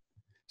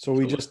 So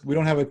we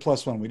don't have a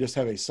 +1, we just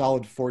have a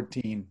solid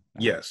 14.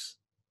 Yes.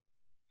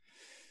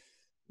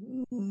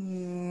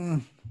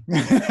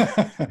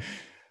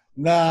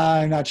 Nah,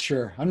 I'm not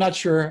sure.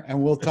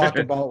 And we'll talk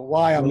about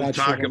why I'm not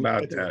sure. We'll talk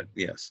about that,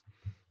 yes.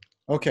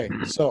 Okay,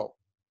 so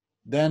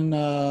then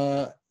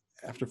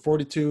after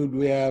fortitude,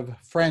 we have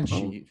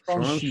franchise.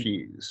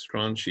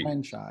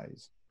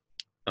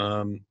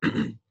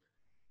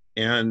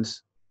 And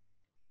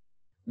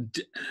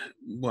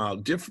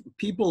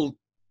people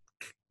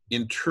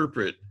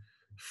interpret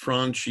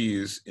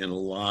franchise in a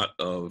lot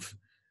of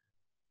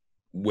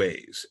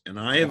ways. And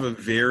I have a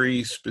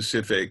very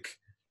specific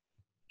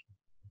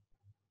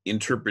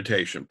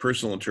interpretation,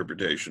 personal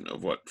interpretation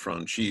of what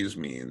franchise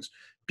means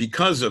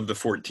because of the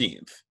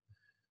 14th.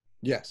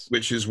 Yes.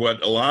 Which is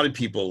what a lot of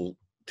people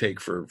take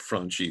for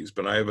franchise,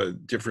 but I have a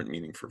different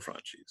meaning for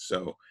franchise.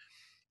 So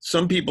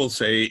some people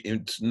say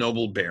it's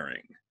noble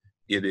bearing.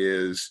 It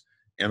is,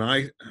 and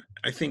I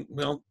think,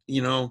 well,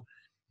 you know,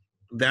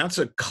 that's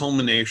a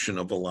culmination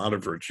of a lot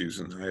of virtues,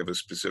 and I have a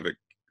specific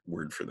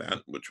word for that,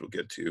 which we'll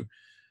get to.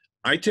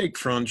 I take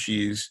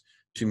franchise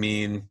to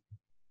mean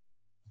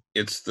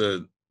it's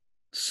the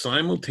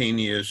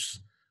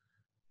simultaneous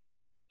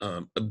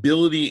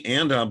ability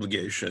and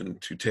obligation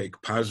to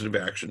take positive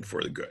action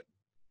for the good.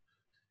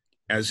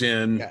 As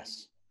in,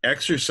 yes,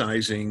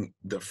 exercising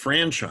the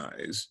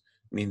franchise,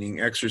 meaning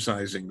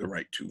exercising the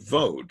right to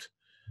vote.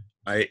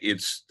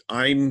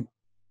 I'm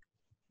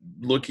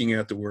looking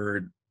at the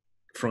word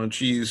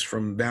franchise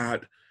from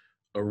that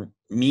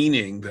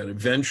meaning that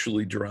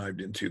eventually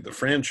derived into the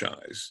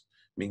franchise,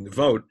 meaning the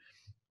vote.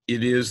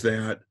 It is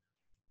that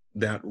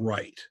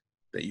right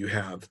that you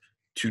have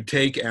to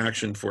take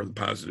action for the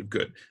positive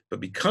good. But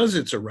because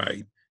it's a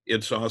right,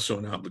 it's also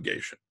an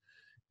obligation.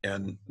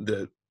 And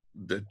the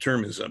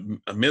term is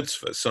a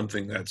mitzvah,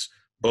 something that's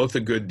both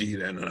a good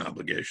deed and an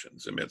obligation.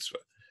 It's a mitzvah.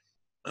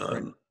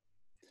 right.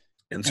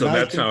 And so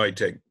that's how I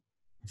take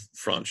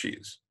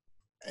franchise.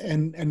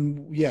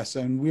 And yes,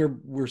 and we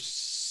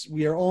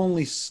are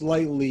only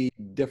slightly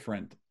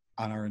different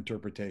on our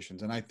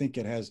interpretations. And I think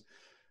it has,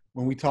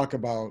 when we talk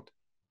about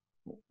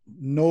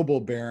noble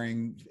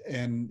bearing,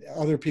 and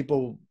other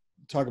people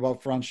talk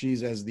about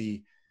franchise as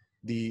the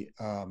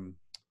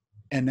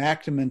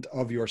enactment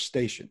of your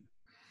station.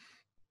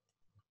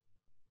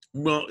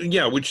 Well,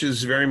 yeah, which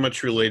is very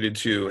much related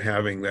to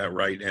having that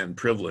right and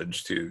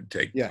privilege to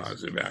take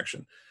positive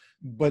action.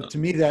 But to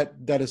me,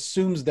 that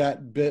assumes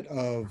that bit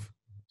of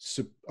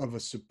a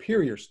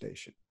superior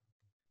station.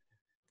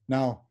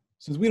 Now,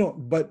 since we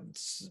don't, but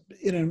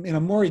in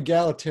a more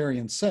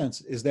egalitarian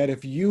sense, is that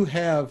if you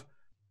have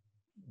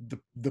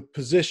the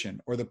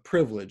position or the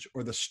privilege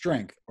or the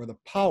strength or the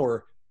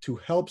power to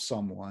help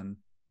someone,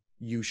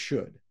 you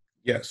should.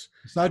 Yes.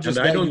 It's not just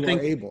that you are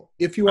able.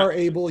 If you are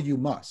able, you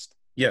must.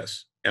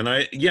 Yes.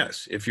 And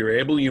yes, if you're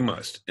able, you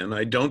must. And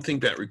I don't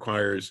think that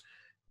requires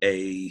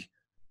a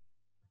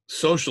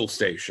social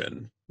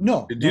station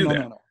to do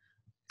that. No.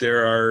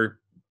 There are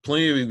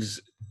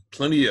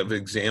plenty of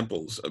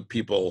examples of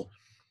people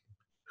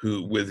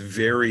who, with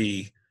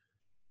very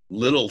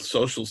little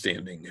social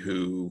standing,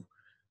 who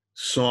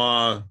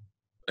saw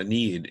a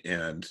need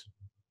and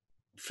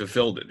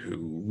fulfilled it,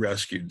 who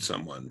rescued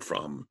someone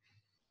from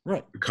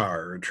a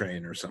car or a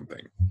train or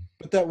something.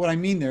 But what I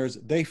mean there is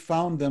they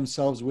found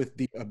themselves with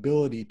the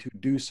ability to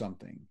do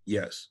something.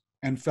 Yes.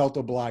 And felt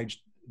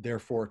obliged,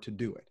 therefore, to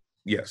do it.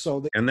 Yes.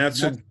 So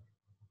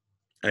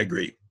I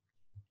agree.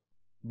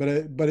 But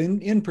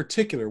in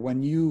particular,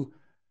 when you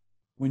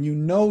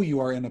know you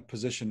are in a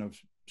position of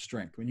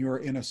strength, when you are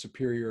in a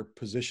superior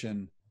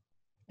position,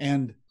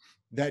 and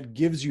that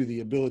gives you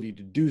the ability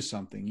to do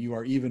something, you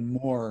are even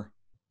more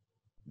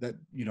that,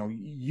 you know,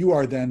 you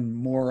are then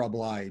more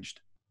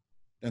obliged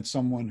than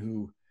someone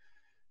who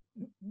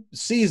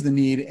sees the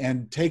need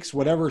and takes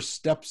whatever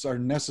steps are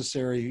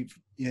necessary,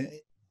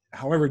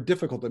 however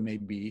difficult it may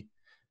be,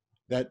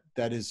 that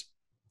is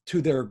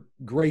to their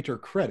greater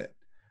credit.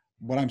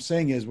 What I'm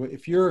saying is,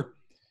 if you're,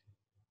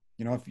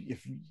 you know,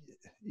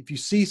 if you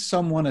see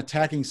someone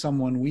attacking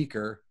someone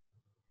weaker,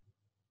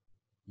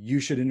 you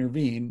should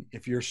intervene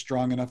if you're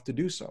strong enough to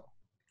do so.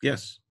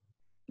 Yes.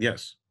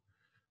 Yes.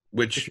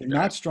 Which, if you're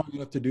not strong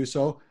enough to do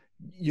so,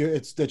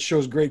 that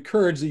shows great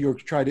courage that you'll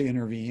try to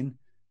intervene,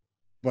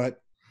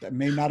 but that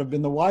may not have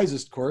been the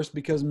wisest course,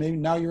 because maybe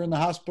now you're in the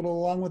hospital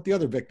along with the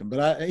other victim.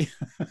 But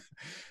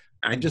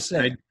I'm just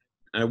saying.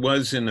 I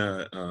was in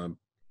a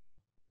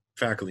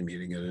faculty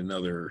meeting at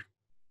another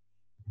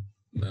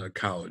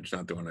college,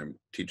 not the one I'm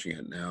teaching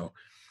at now,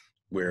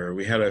 where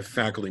we had a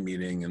faculty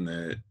meeting, and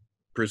the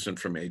person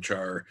from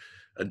HR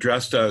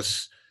addressed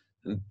us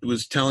and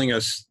was telling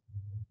us,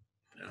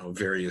 you know,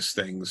 various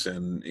things,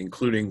 and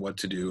including what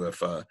to do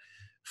if a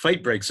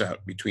fight breaks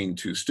out between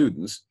two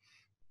students.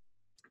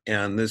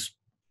 And this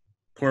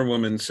poor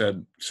woman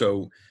said,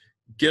 so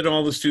get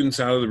all the students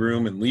out of the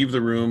room and leave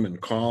the room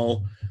and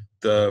call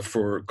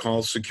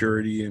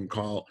security and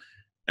call.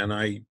 And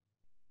I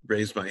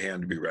raised my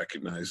hand to be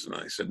recognized, and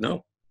I said,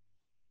 no.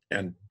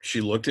 And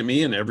she looked at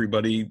me, and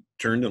everybody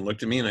turned and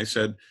looked at me, and I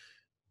said,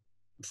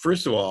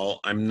 first of all,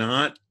 I'm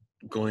not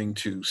going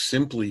to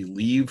simply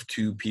leave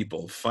two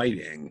people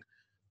fighting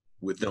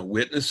with no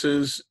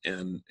witnesses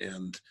and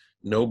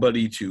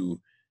nobody to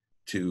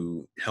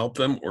help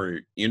them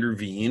or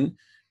intervene.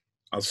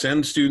 I'll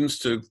send students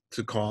to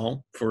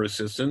call for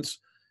assistance.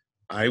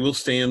 I will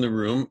stay in the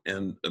room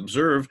and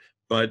observe.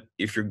 But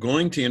if you're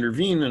going to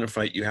intervene in a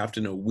fight, you have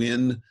to know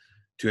when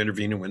to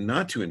intervene and when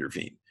not to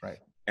intervene. Right.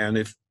 And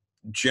if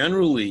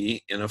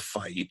generally in a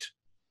fight,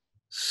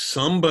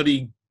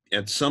 somebody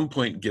at some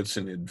point gets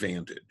an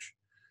advantage.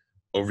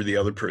 over the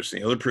other person.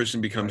 The other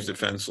person becomes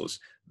defenseless.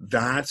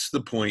 That's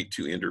the point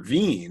to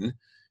intervene,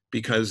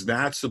 because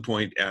that's the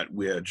point at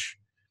which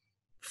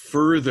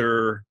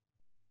further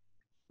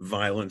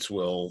violence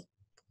will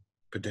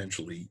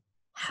potentially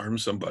harm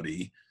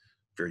somebody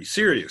very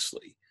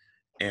seriously.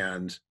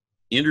 And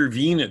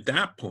intervene at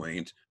that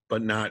point,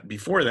 but not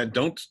before that.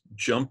 Don't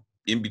jump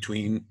in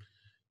between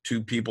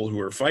two people who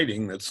are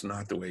fighting. That's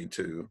not the way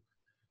to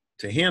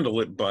handle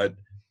it. But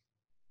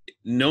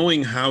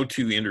knowing how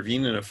to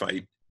intervene in a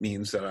fight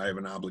means that I have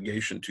an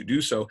obligation to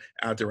do so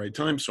at the right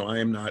time. So I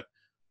am not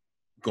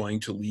going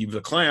to leave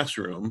the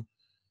classroom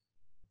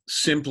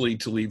simply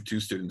to leave two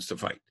students to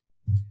fight.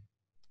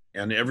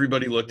 And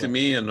everybody looked at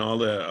me, and all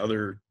the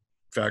other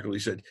faculty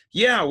said,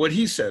 yeah, what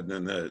he said.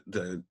 And then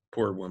the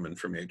poor woman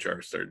from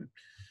HR started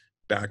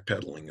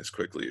backpedaling as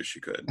quickly as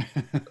she could.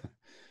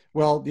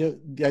 Well,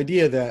 the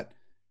idea that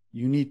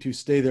you need to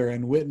stay there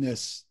and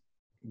witness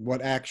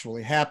what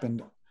actually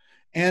happened.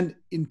 And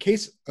in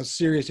case a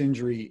serious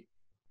injury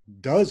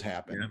does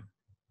happen,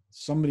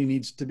 somebody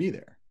needs to be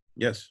there.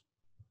 Yes.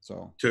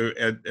 So to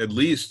at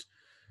least,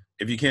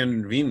 if you can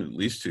intervene, at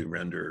least to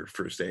render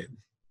first aid.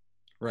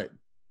 Right.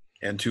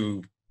 And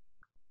to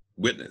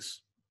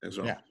witness as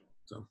well. Yeah.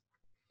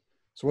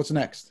 So what's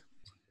next?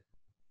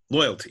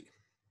 Loyalty.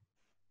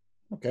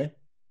 Okay.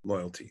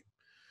 Loyalty.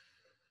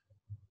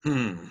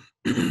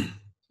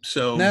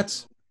 So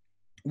and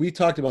we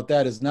talked about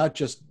that as not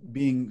just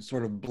being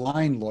sort of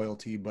blind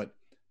loyalty, but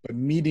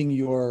meeting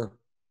your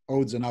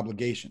oaths and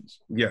obligations.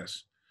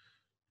 Yes.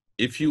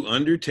 If you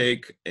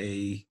undertake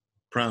a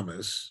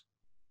promise,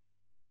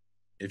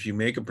 if you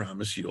make a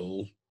promise,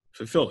 you'll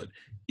fulfill it.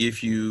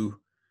 If you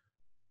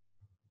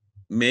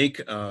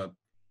make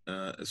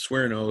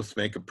swear an oath,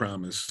 make a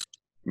promise,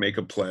 make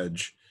a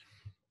pledge,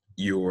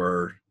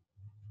 you're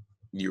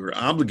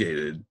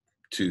obligated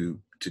to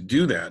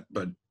do that.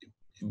 But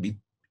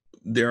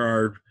there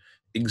are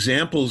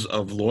examples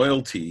of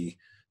loyalty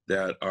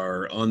that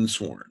are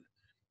unsworn.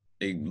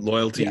 A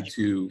loyalty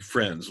to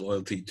friends,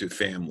 loyalty to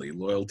family,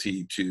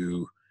 loyalty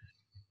to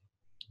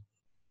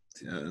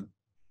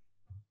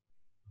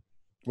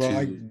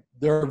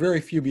there are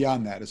very few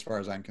beyond that, as far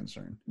as I'm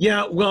concerned.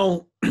 Yeah,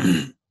 well,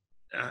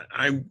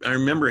 I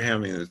remember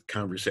having a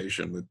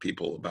conversation with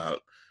people about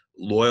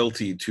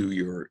loyalty to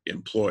your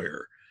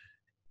employer,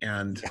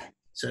 and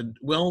said,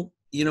 well,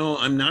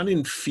 I'm not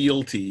in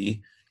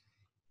fealty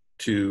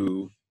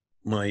to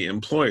my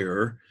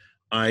employer.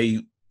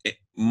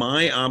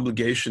 My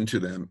obligation to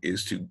them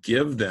is to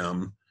give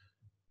them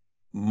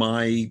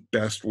my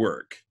best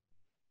work,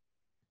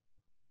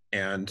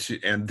 and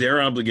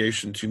their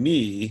obligation to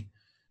me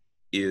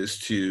is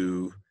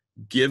to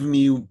give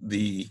me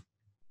the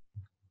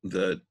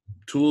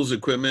tools,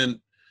 equipment,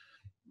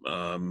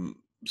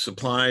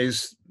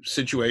 supplies,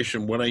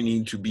 situation, what I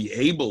need to be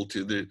able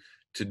to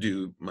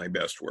do my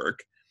best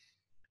work,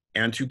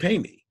 and to pay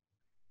me.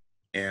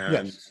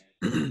 And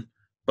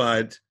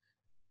but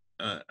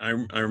I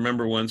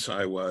remember once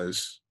I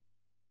was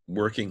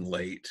working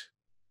late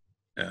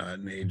at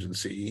an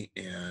agency,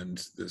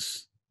 and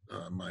this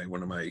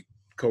one of my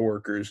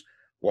coworkers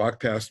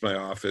walked past my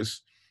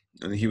office,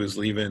 and he was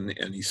leaving,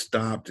 and he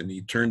stopped, and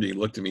he turned, and he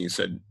looked at me and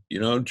said,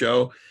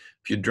 Joe,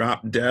 if you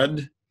drop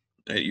dead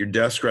at your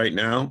desk right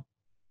now,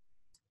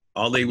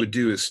 all they would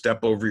do is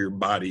step over your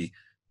body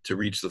to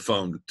reach the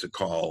phone to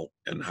call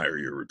and hire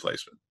your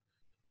replacement.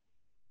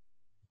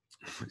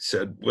 I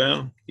said,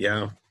 well,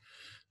 yeah,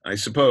 I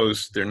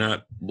suppose they're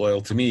not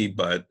loyal to me,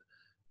 but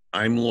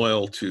I'm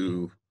loyal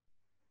to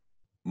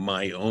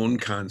my own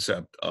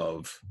concept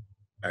of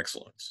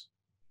excellence.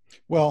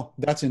 Well,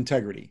 that's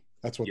integrity.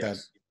 That's what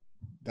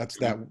that's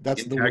the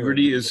word.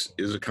 Integrity is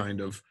a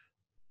kind of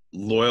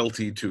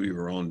loyalty to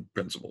your own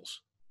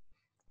principles.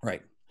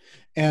 Right.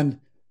 And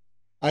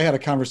I had a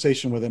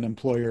conversation with an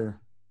employer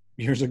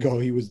years ago.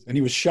 He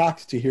was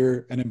shocked to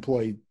hear an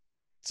employee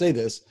say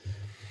this.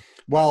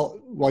 While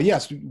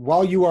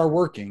you are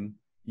working,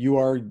 you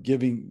are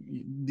giving,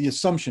 the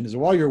assumption is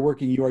while you're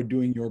working, you are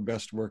doing your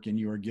best work, and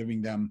you are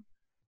giving them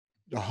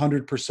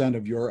 100%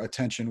 of your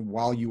attention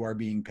while you are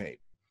being paid.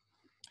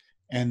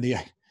 And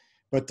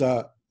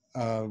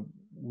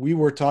we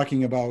were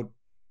talking about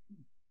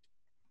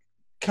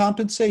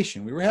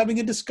compensation. We were having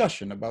a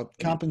discussion about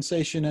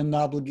compensation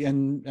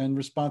and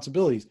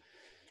responsibilities.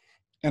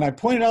 And I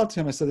pointed out to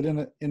him, I said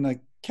that in a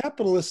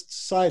capitalist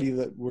society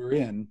that we're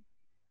in,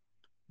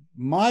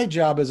 my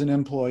job as an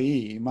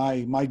employee,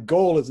 my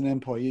goal as an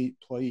employee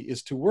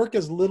is to work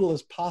as little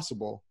as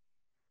possible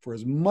for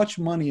as much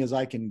money as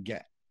I can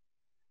get.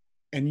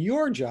 And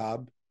your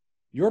job,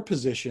 your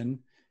position,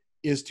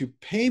 is to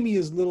pay me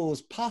as little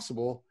as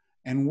possible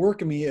and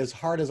work me as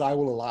hard as I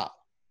will allow.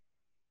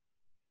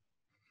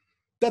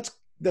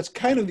 That's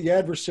kind of the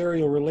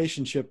adversarial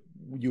relationship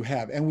you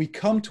have. And we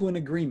come to an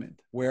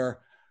agreement where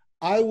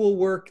I will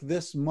work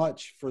this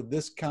much for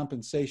this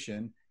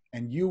compensation,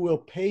 and you will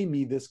pay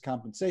me this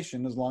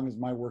compensation as long as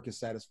my work is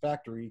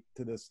satisfactory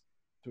to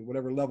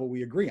whatever level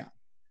we agree on.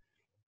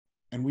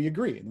 And we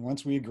agree. And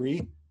once we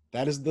agree,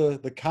 that is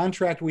the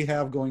contract we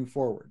have going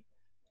forward.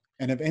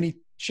 And if any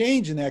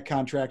change in that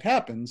contract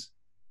happens,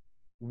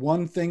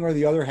 one thing or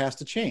the other has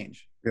to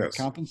change. Yes.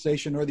 The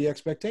compensation or the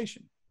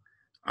expectation.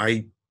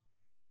 I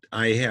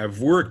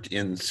have worked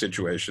in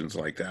situations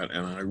like that,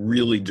 and I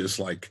really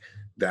dislike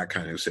that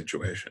kind of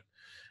situation.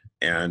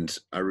 And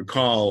I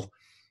recall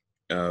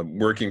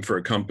working for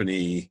a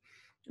company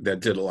that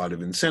did a lot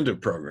of incentive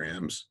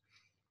programs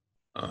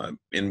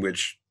in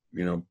which,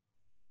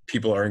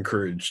 people are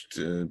encouraged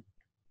to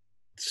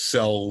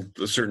sell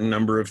a certain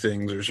number of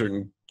things or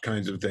certain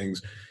kinds of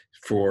things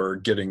for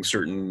getting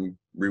certain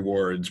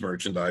rewards,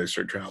 merchandise,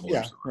 or travel. Yeah,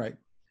 or something. right.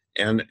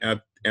 And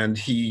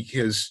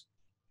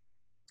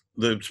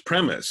the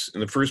premise in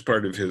the first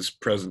part of his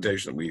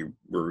presentation that we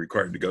were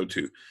required to go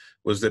to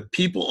was that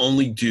people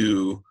only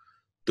do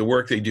the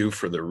work they do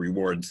for the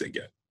rewards they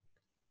get.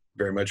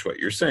 Very much what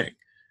you're saying.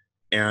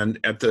 And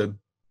at the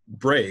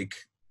break,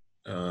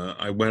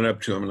 I went up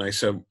to him and I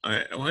said,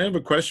 I have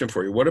a question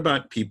for you. What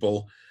about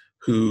people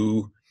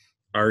who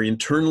are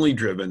internally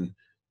driven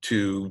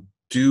to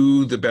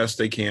do the best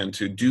they can,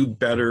 to do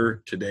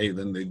better today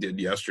than they did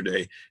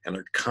yesterday, and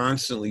are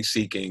constantly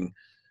seeking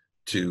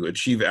to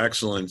achieve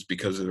excellence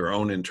because of their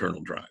own internal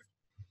drive?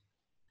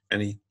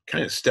 And he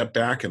kind of stepped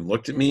back and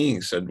looked at me.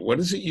 He said, "What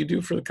is it you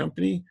do for the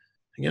company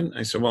again?"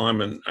 I said, "Well,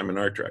 I'm an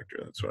art director.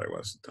 That's what I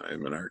was at the time.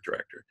 I'm an art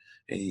director."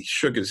 And he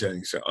shook his head and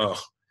he said,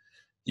 "Oh,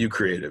 you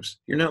creatives,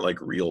 you're not like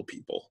real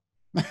people."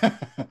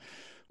 Well,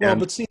 And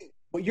but see,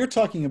 what you're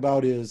talking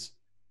about is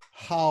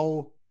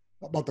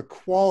about the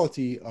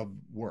quality of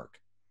work.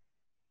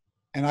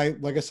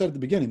 And like I said at the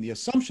beginning, the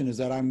assumption is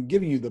that I'm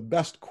giving you the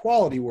best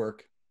quality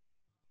work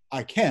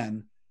I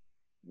can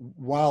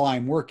while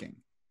I'm working.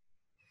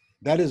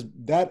 That is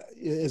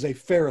a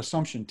fair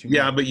assumption to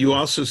yeah, make. but you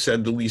also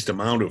said the least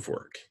amount of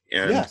work.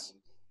 And Yes.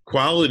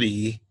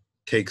 quality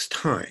takes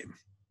time.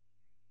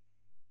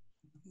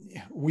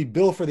 We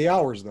bill for the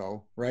hours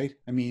though, right?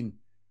 I mean,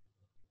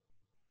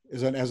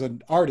 as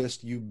an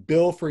artist, you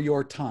bill for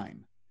your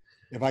time.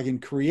 If I can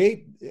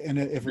create, and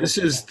if This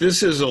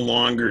is a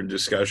longer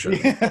discussion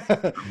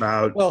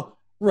about. well,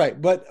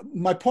 right. But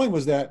my point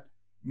was that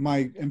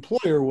my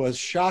employer was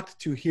shocked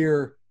to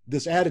hear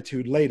this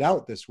attitude laid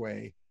out this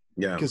way,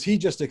 Yeah, because he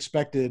just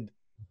expected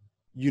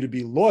you to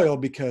be loyal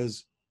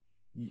because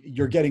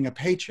you're getting a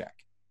paycheck.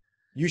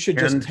 You should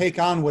just take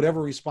on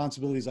whatever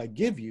responsibilities I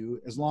give you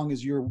as long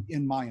as you're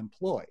in my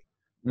employ.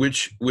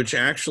 which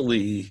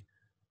actually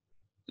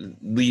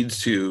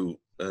leads to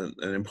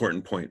an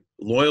important point.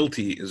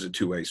 Loyalty is a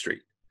two-way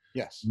street.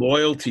 Yes.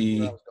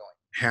 Loyalty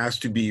has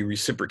to be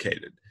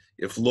reciprocated.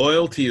 If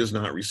loyalty is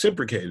not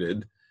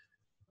reciprocated,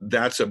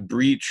 that's a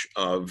breach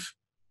of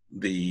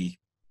the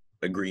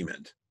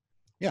agreement.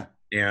 Yeah.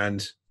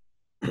 And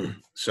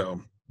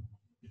so,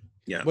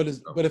 yeah. But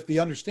if the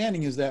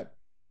understanding is that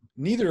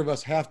neither of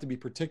us have to be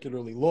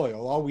particularly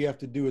loyal, all we have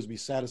to do is be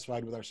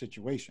satisfied with our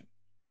situation.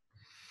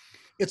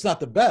 It's not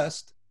the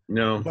best,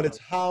 No, but it's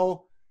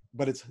how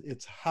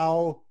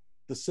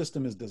the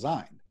system is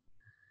designed,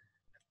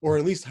 or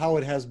at least how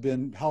it has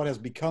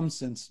become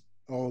since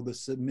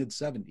the mid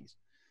 70s.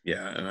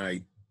 yeah, and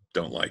I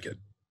don't like it.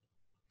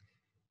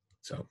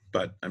 So,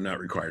 but I'm not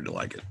required to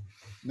like it.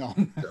 No,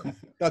 so,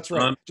 that's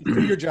right. Just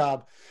do your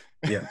job.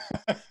 Yeah.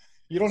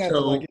 You don't have to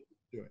like it.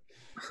 Do it.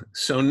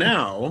 So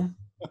now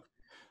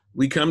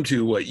we come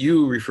to what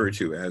you refer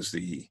to as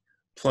the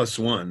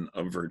 +1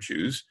 of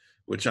virtues,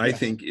 which I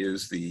think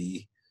is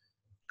the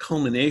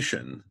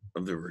culmination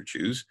of the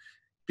virtues,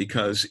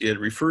 because it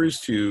refers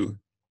to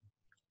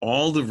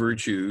all the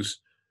virtues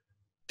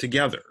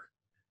together.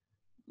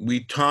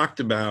 We talked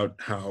about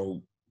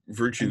how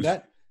virtues,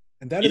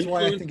 and that is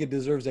why I think it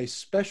deserves a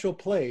special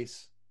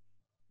place,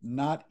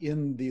 not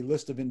in the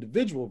list of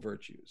individual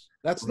virtues.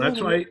 That's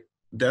why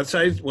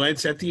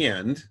it's at the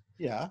end.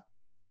 Yeah.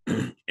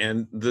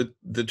 And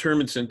the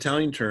term, it's an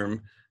Italian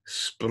term,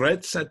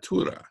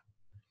 sprezzatura.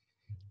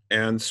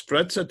 And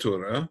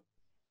sprezzatura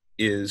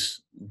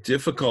is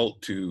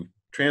difficult to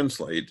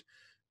translate.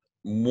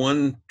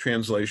 One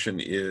translation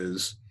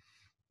is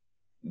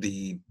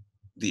the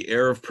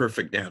air of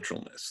perfect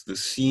naturalness, the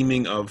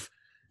seeming of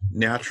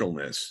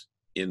naturalness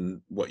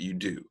in what you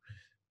do.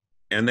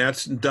 And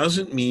that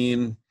doesn't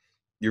mean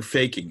you're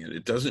faking it.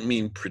 It doesn't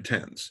mean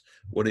pretense.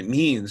 What it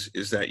means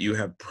is that you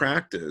have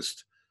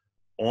practiced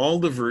all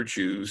the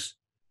virtues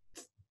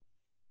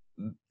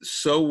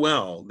so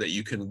well that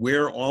you can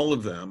wear all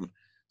of them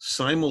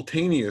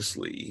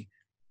simultaneously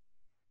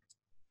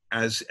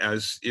as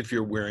if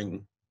you're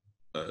wearing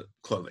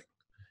clothing,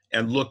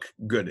 and look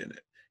good in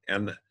it.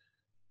 And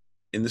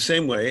in the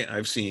same way,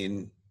 I've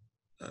seen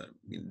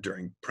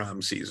during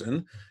prom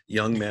season,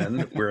 young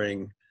men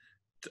wearing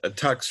a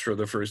tux for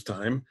the first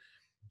time,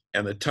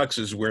 and the tux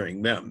is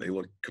wearing them. They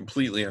look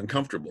completely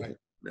uncomfortable in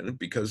it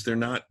because they're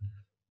not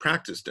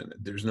practiced in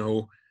it. There's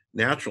no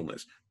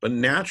naturalness. But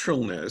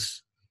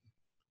naturalness,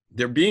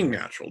 they're being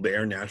natural. They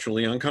are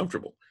naturally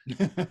uncomfortable.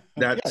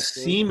 That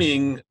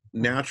seeming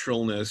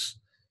naturalness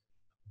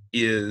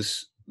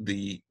is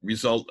the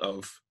result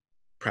of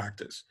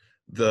practice.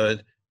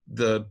 The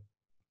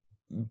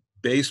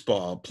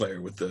baseball player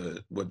with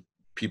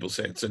people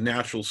say it's a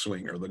natural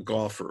swing, or the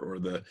golfer, or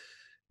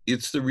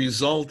it's the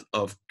result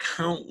of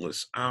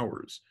countless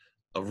hours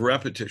of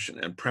repetition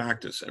and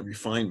practice and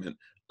refinement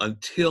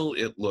until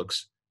it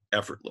looks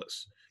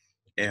effortless.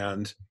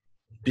 And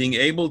being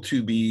able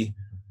to be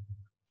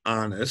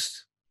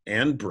honest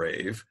and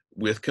brave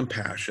with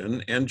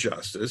compassion and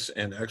justice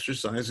and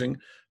exercising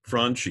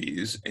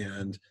franchise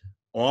and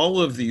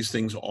all of these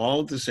things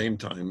all at the same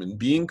time and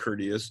being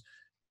courteous,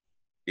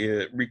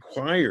 it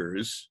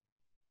requires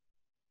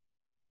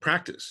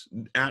practice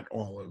at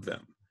all of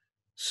them.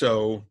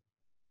 So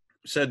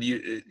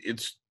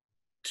it's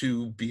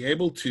to be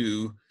able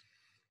to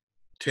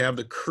have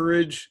the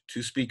courage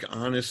to speak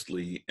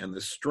honestly and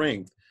the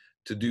strength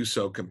to do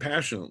so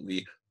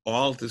compassionately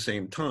all at the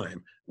same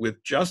time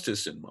with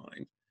justice in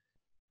mind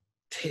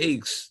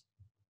takes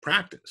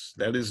practice.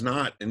 That is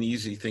not an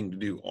easy thing to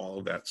do, all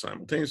of that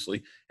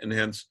simultaneously, and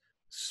hence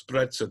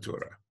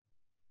sprezzatura.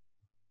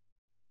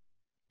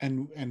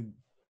 And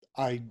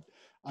I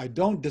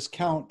don't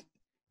discount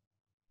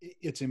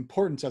its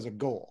importance as a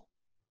goal,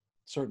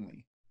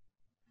 certainly.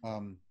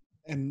 And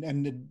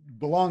it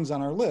belongs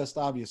on our list,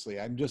 obviously.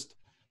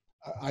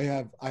 I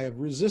have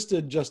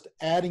resisted just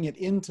adding it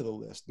into the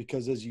list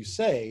because, as you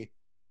say,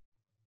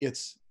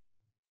 it's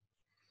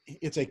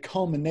a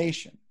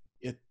culmination.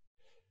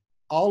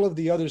 All of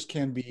the others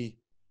can be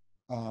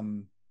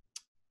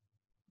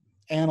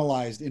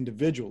analyzed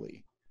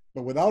individually,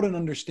 but without an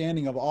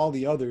understanding of all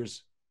the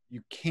others,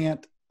 you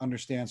can't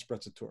understand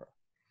sprezzatura.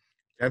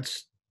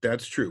 That's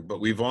true,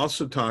 but we've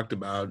also talked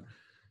about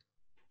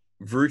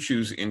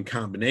virtues in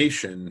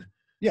combination,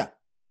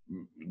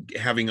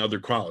 having other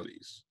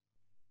qualities.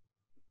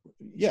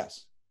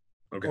 Yes.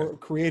 Okay. Or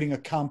creating a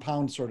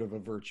compound sort of a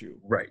virtue.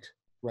 Right.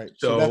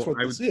 So that's what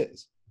this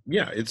is.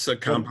 Yeah, it's a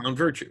compound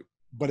virtue.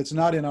 But it's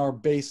not in our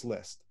base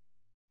list.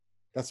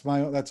 That's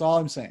all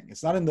I'm saying.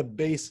 It's not in the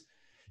base.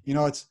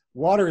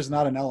 Water is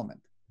not an element.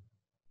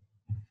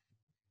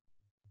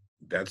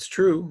 That's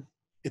true.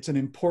 It's an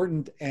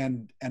important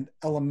and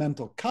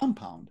elemental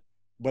compound,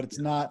 but it's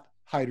not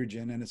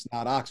hydrogen and it's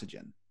not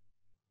oxygen.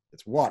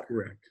 It's water.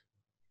 Correct.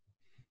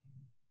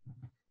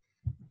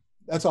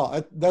 That's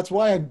all. That's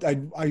why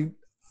I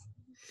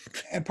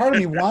and part of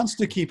me wants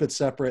to keep it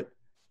separate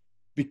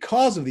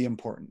because of the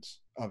importance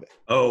of it.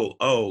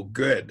 Oh,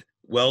 good.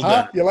 Well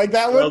done. You like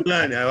that one? Well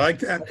done. I like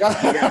that.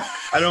 Yeah,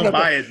 I don't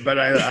buy it, but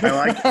I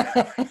like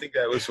it. I think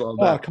that was well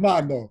done. Oh, come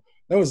on, though.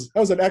 That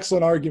was an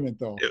excellent argument,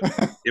 though.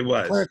 It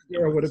was. Clarence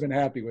Darrow would have been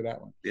happy with that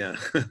one. Yeah.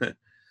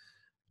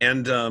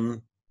 And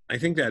I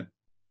think that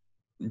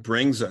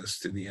brings us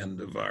to the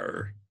end of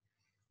our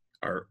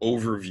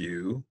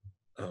overview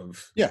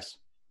of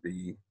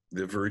the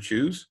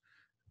virtues,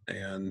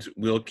 and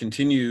we'll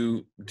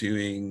continue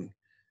doing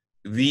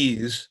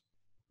these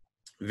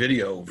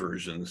video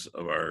versions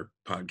of our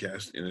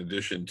podcast in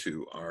addition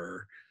to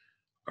our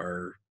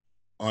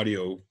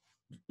audio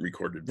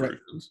recorded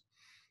versions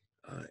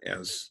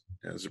as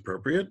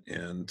appropriate.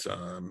 And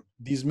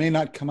these may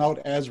not come out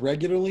as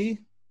regularly,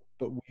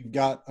 but we've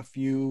got a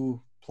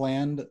few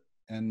planned,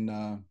 and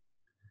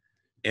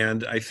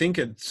I think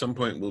at some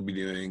point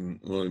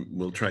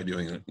we'll try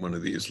doing one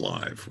of these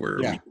live where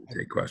we can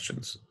take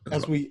questions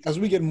as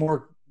we get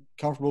more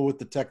comfortable with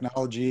the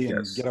technology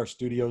and get our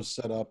studios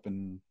set up.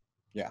 And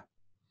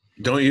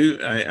don't you?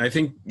 I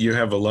think you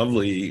have a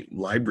lovely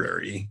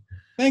library.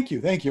 Thank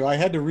you. I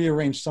had to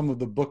rearrange some of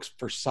the books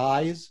for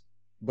size,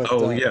 but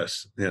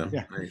yes, yeah.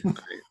 I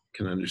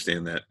can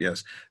understand that.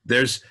 Yes,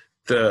 there's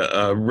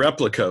the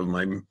replica of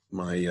my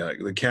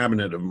the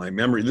cabinet of my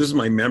memory. This is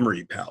my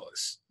memory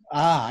palace.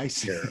 I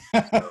see.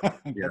 So,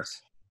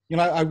 yes.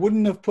 I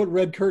wouldn't have put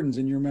red curtains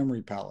in your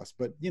memory palace,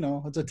 but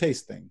it's a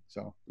taste thing.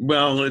 So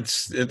well,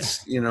 it's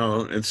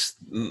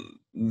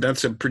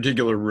that's a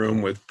particular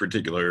room with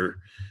particular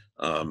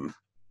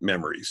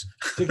memories.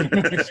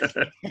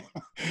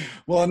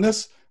 Well, and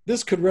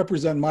this could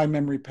represent my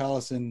memory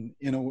palace in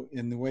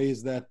the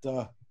ways that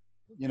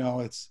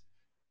it's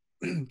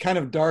kind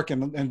of dark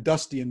and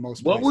dusty in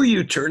most places. What were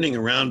you turning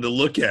around to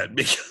look at?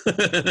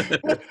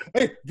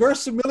 Hey,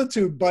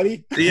 verisimilitude,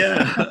 buddy.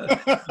 Yeah.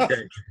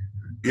 Okay.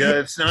 Yeah,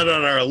 it's not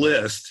on our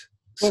list.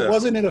 But so.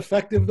 Wasn't it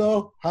effective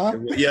though? Huh?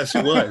 Yes,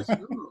 it was.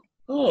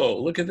 Oh,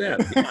 look at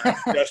that.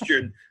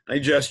 Yeah, I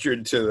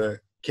gestured to the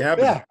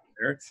cabinet. Yeah.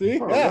 There. See?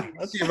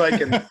 Let's see if I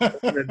can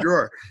open a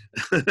drawer.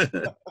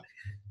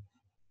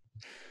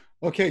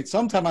 Okay,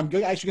 sometime I'm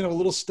actually going to have a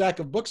little stack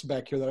of books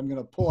back here that I'm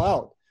going to pull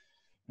out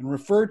and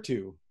refer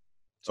to.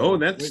 So,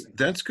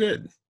 that's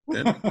good.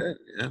 Yeah.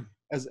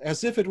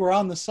 As if it were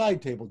on the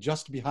side table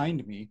just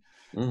behind me.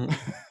 Mm-hmm.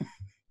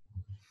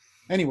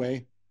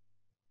 Anyway,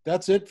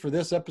 that's it for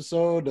this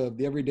episode of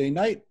The Everyday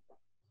Knight.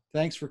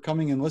 Thanks for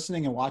coming and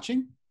listening and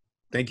watching.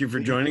 Thank you for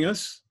joining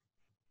us.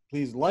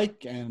 Please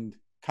like and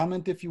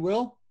comment if you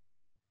will.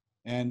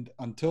 And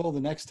until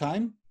the next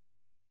time,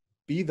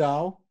 be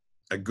thou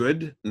a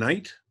good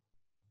knight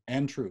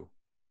and true.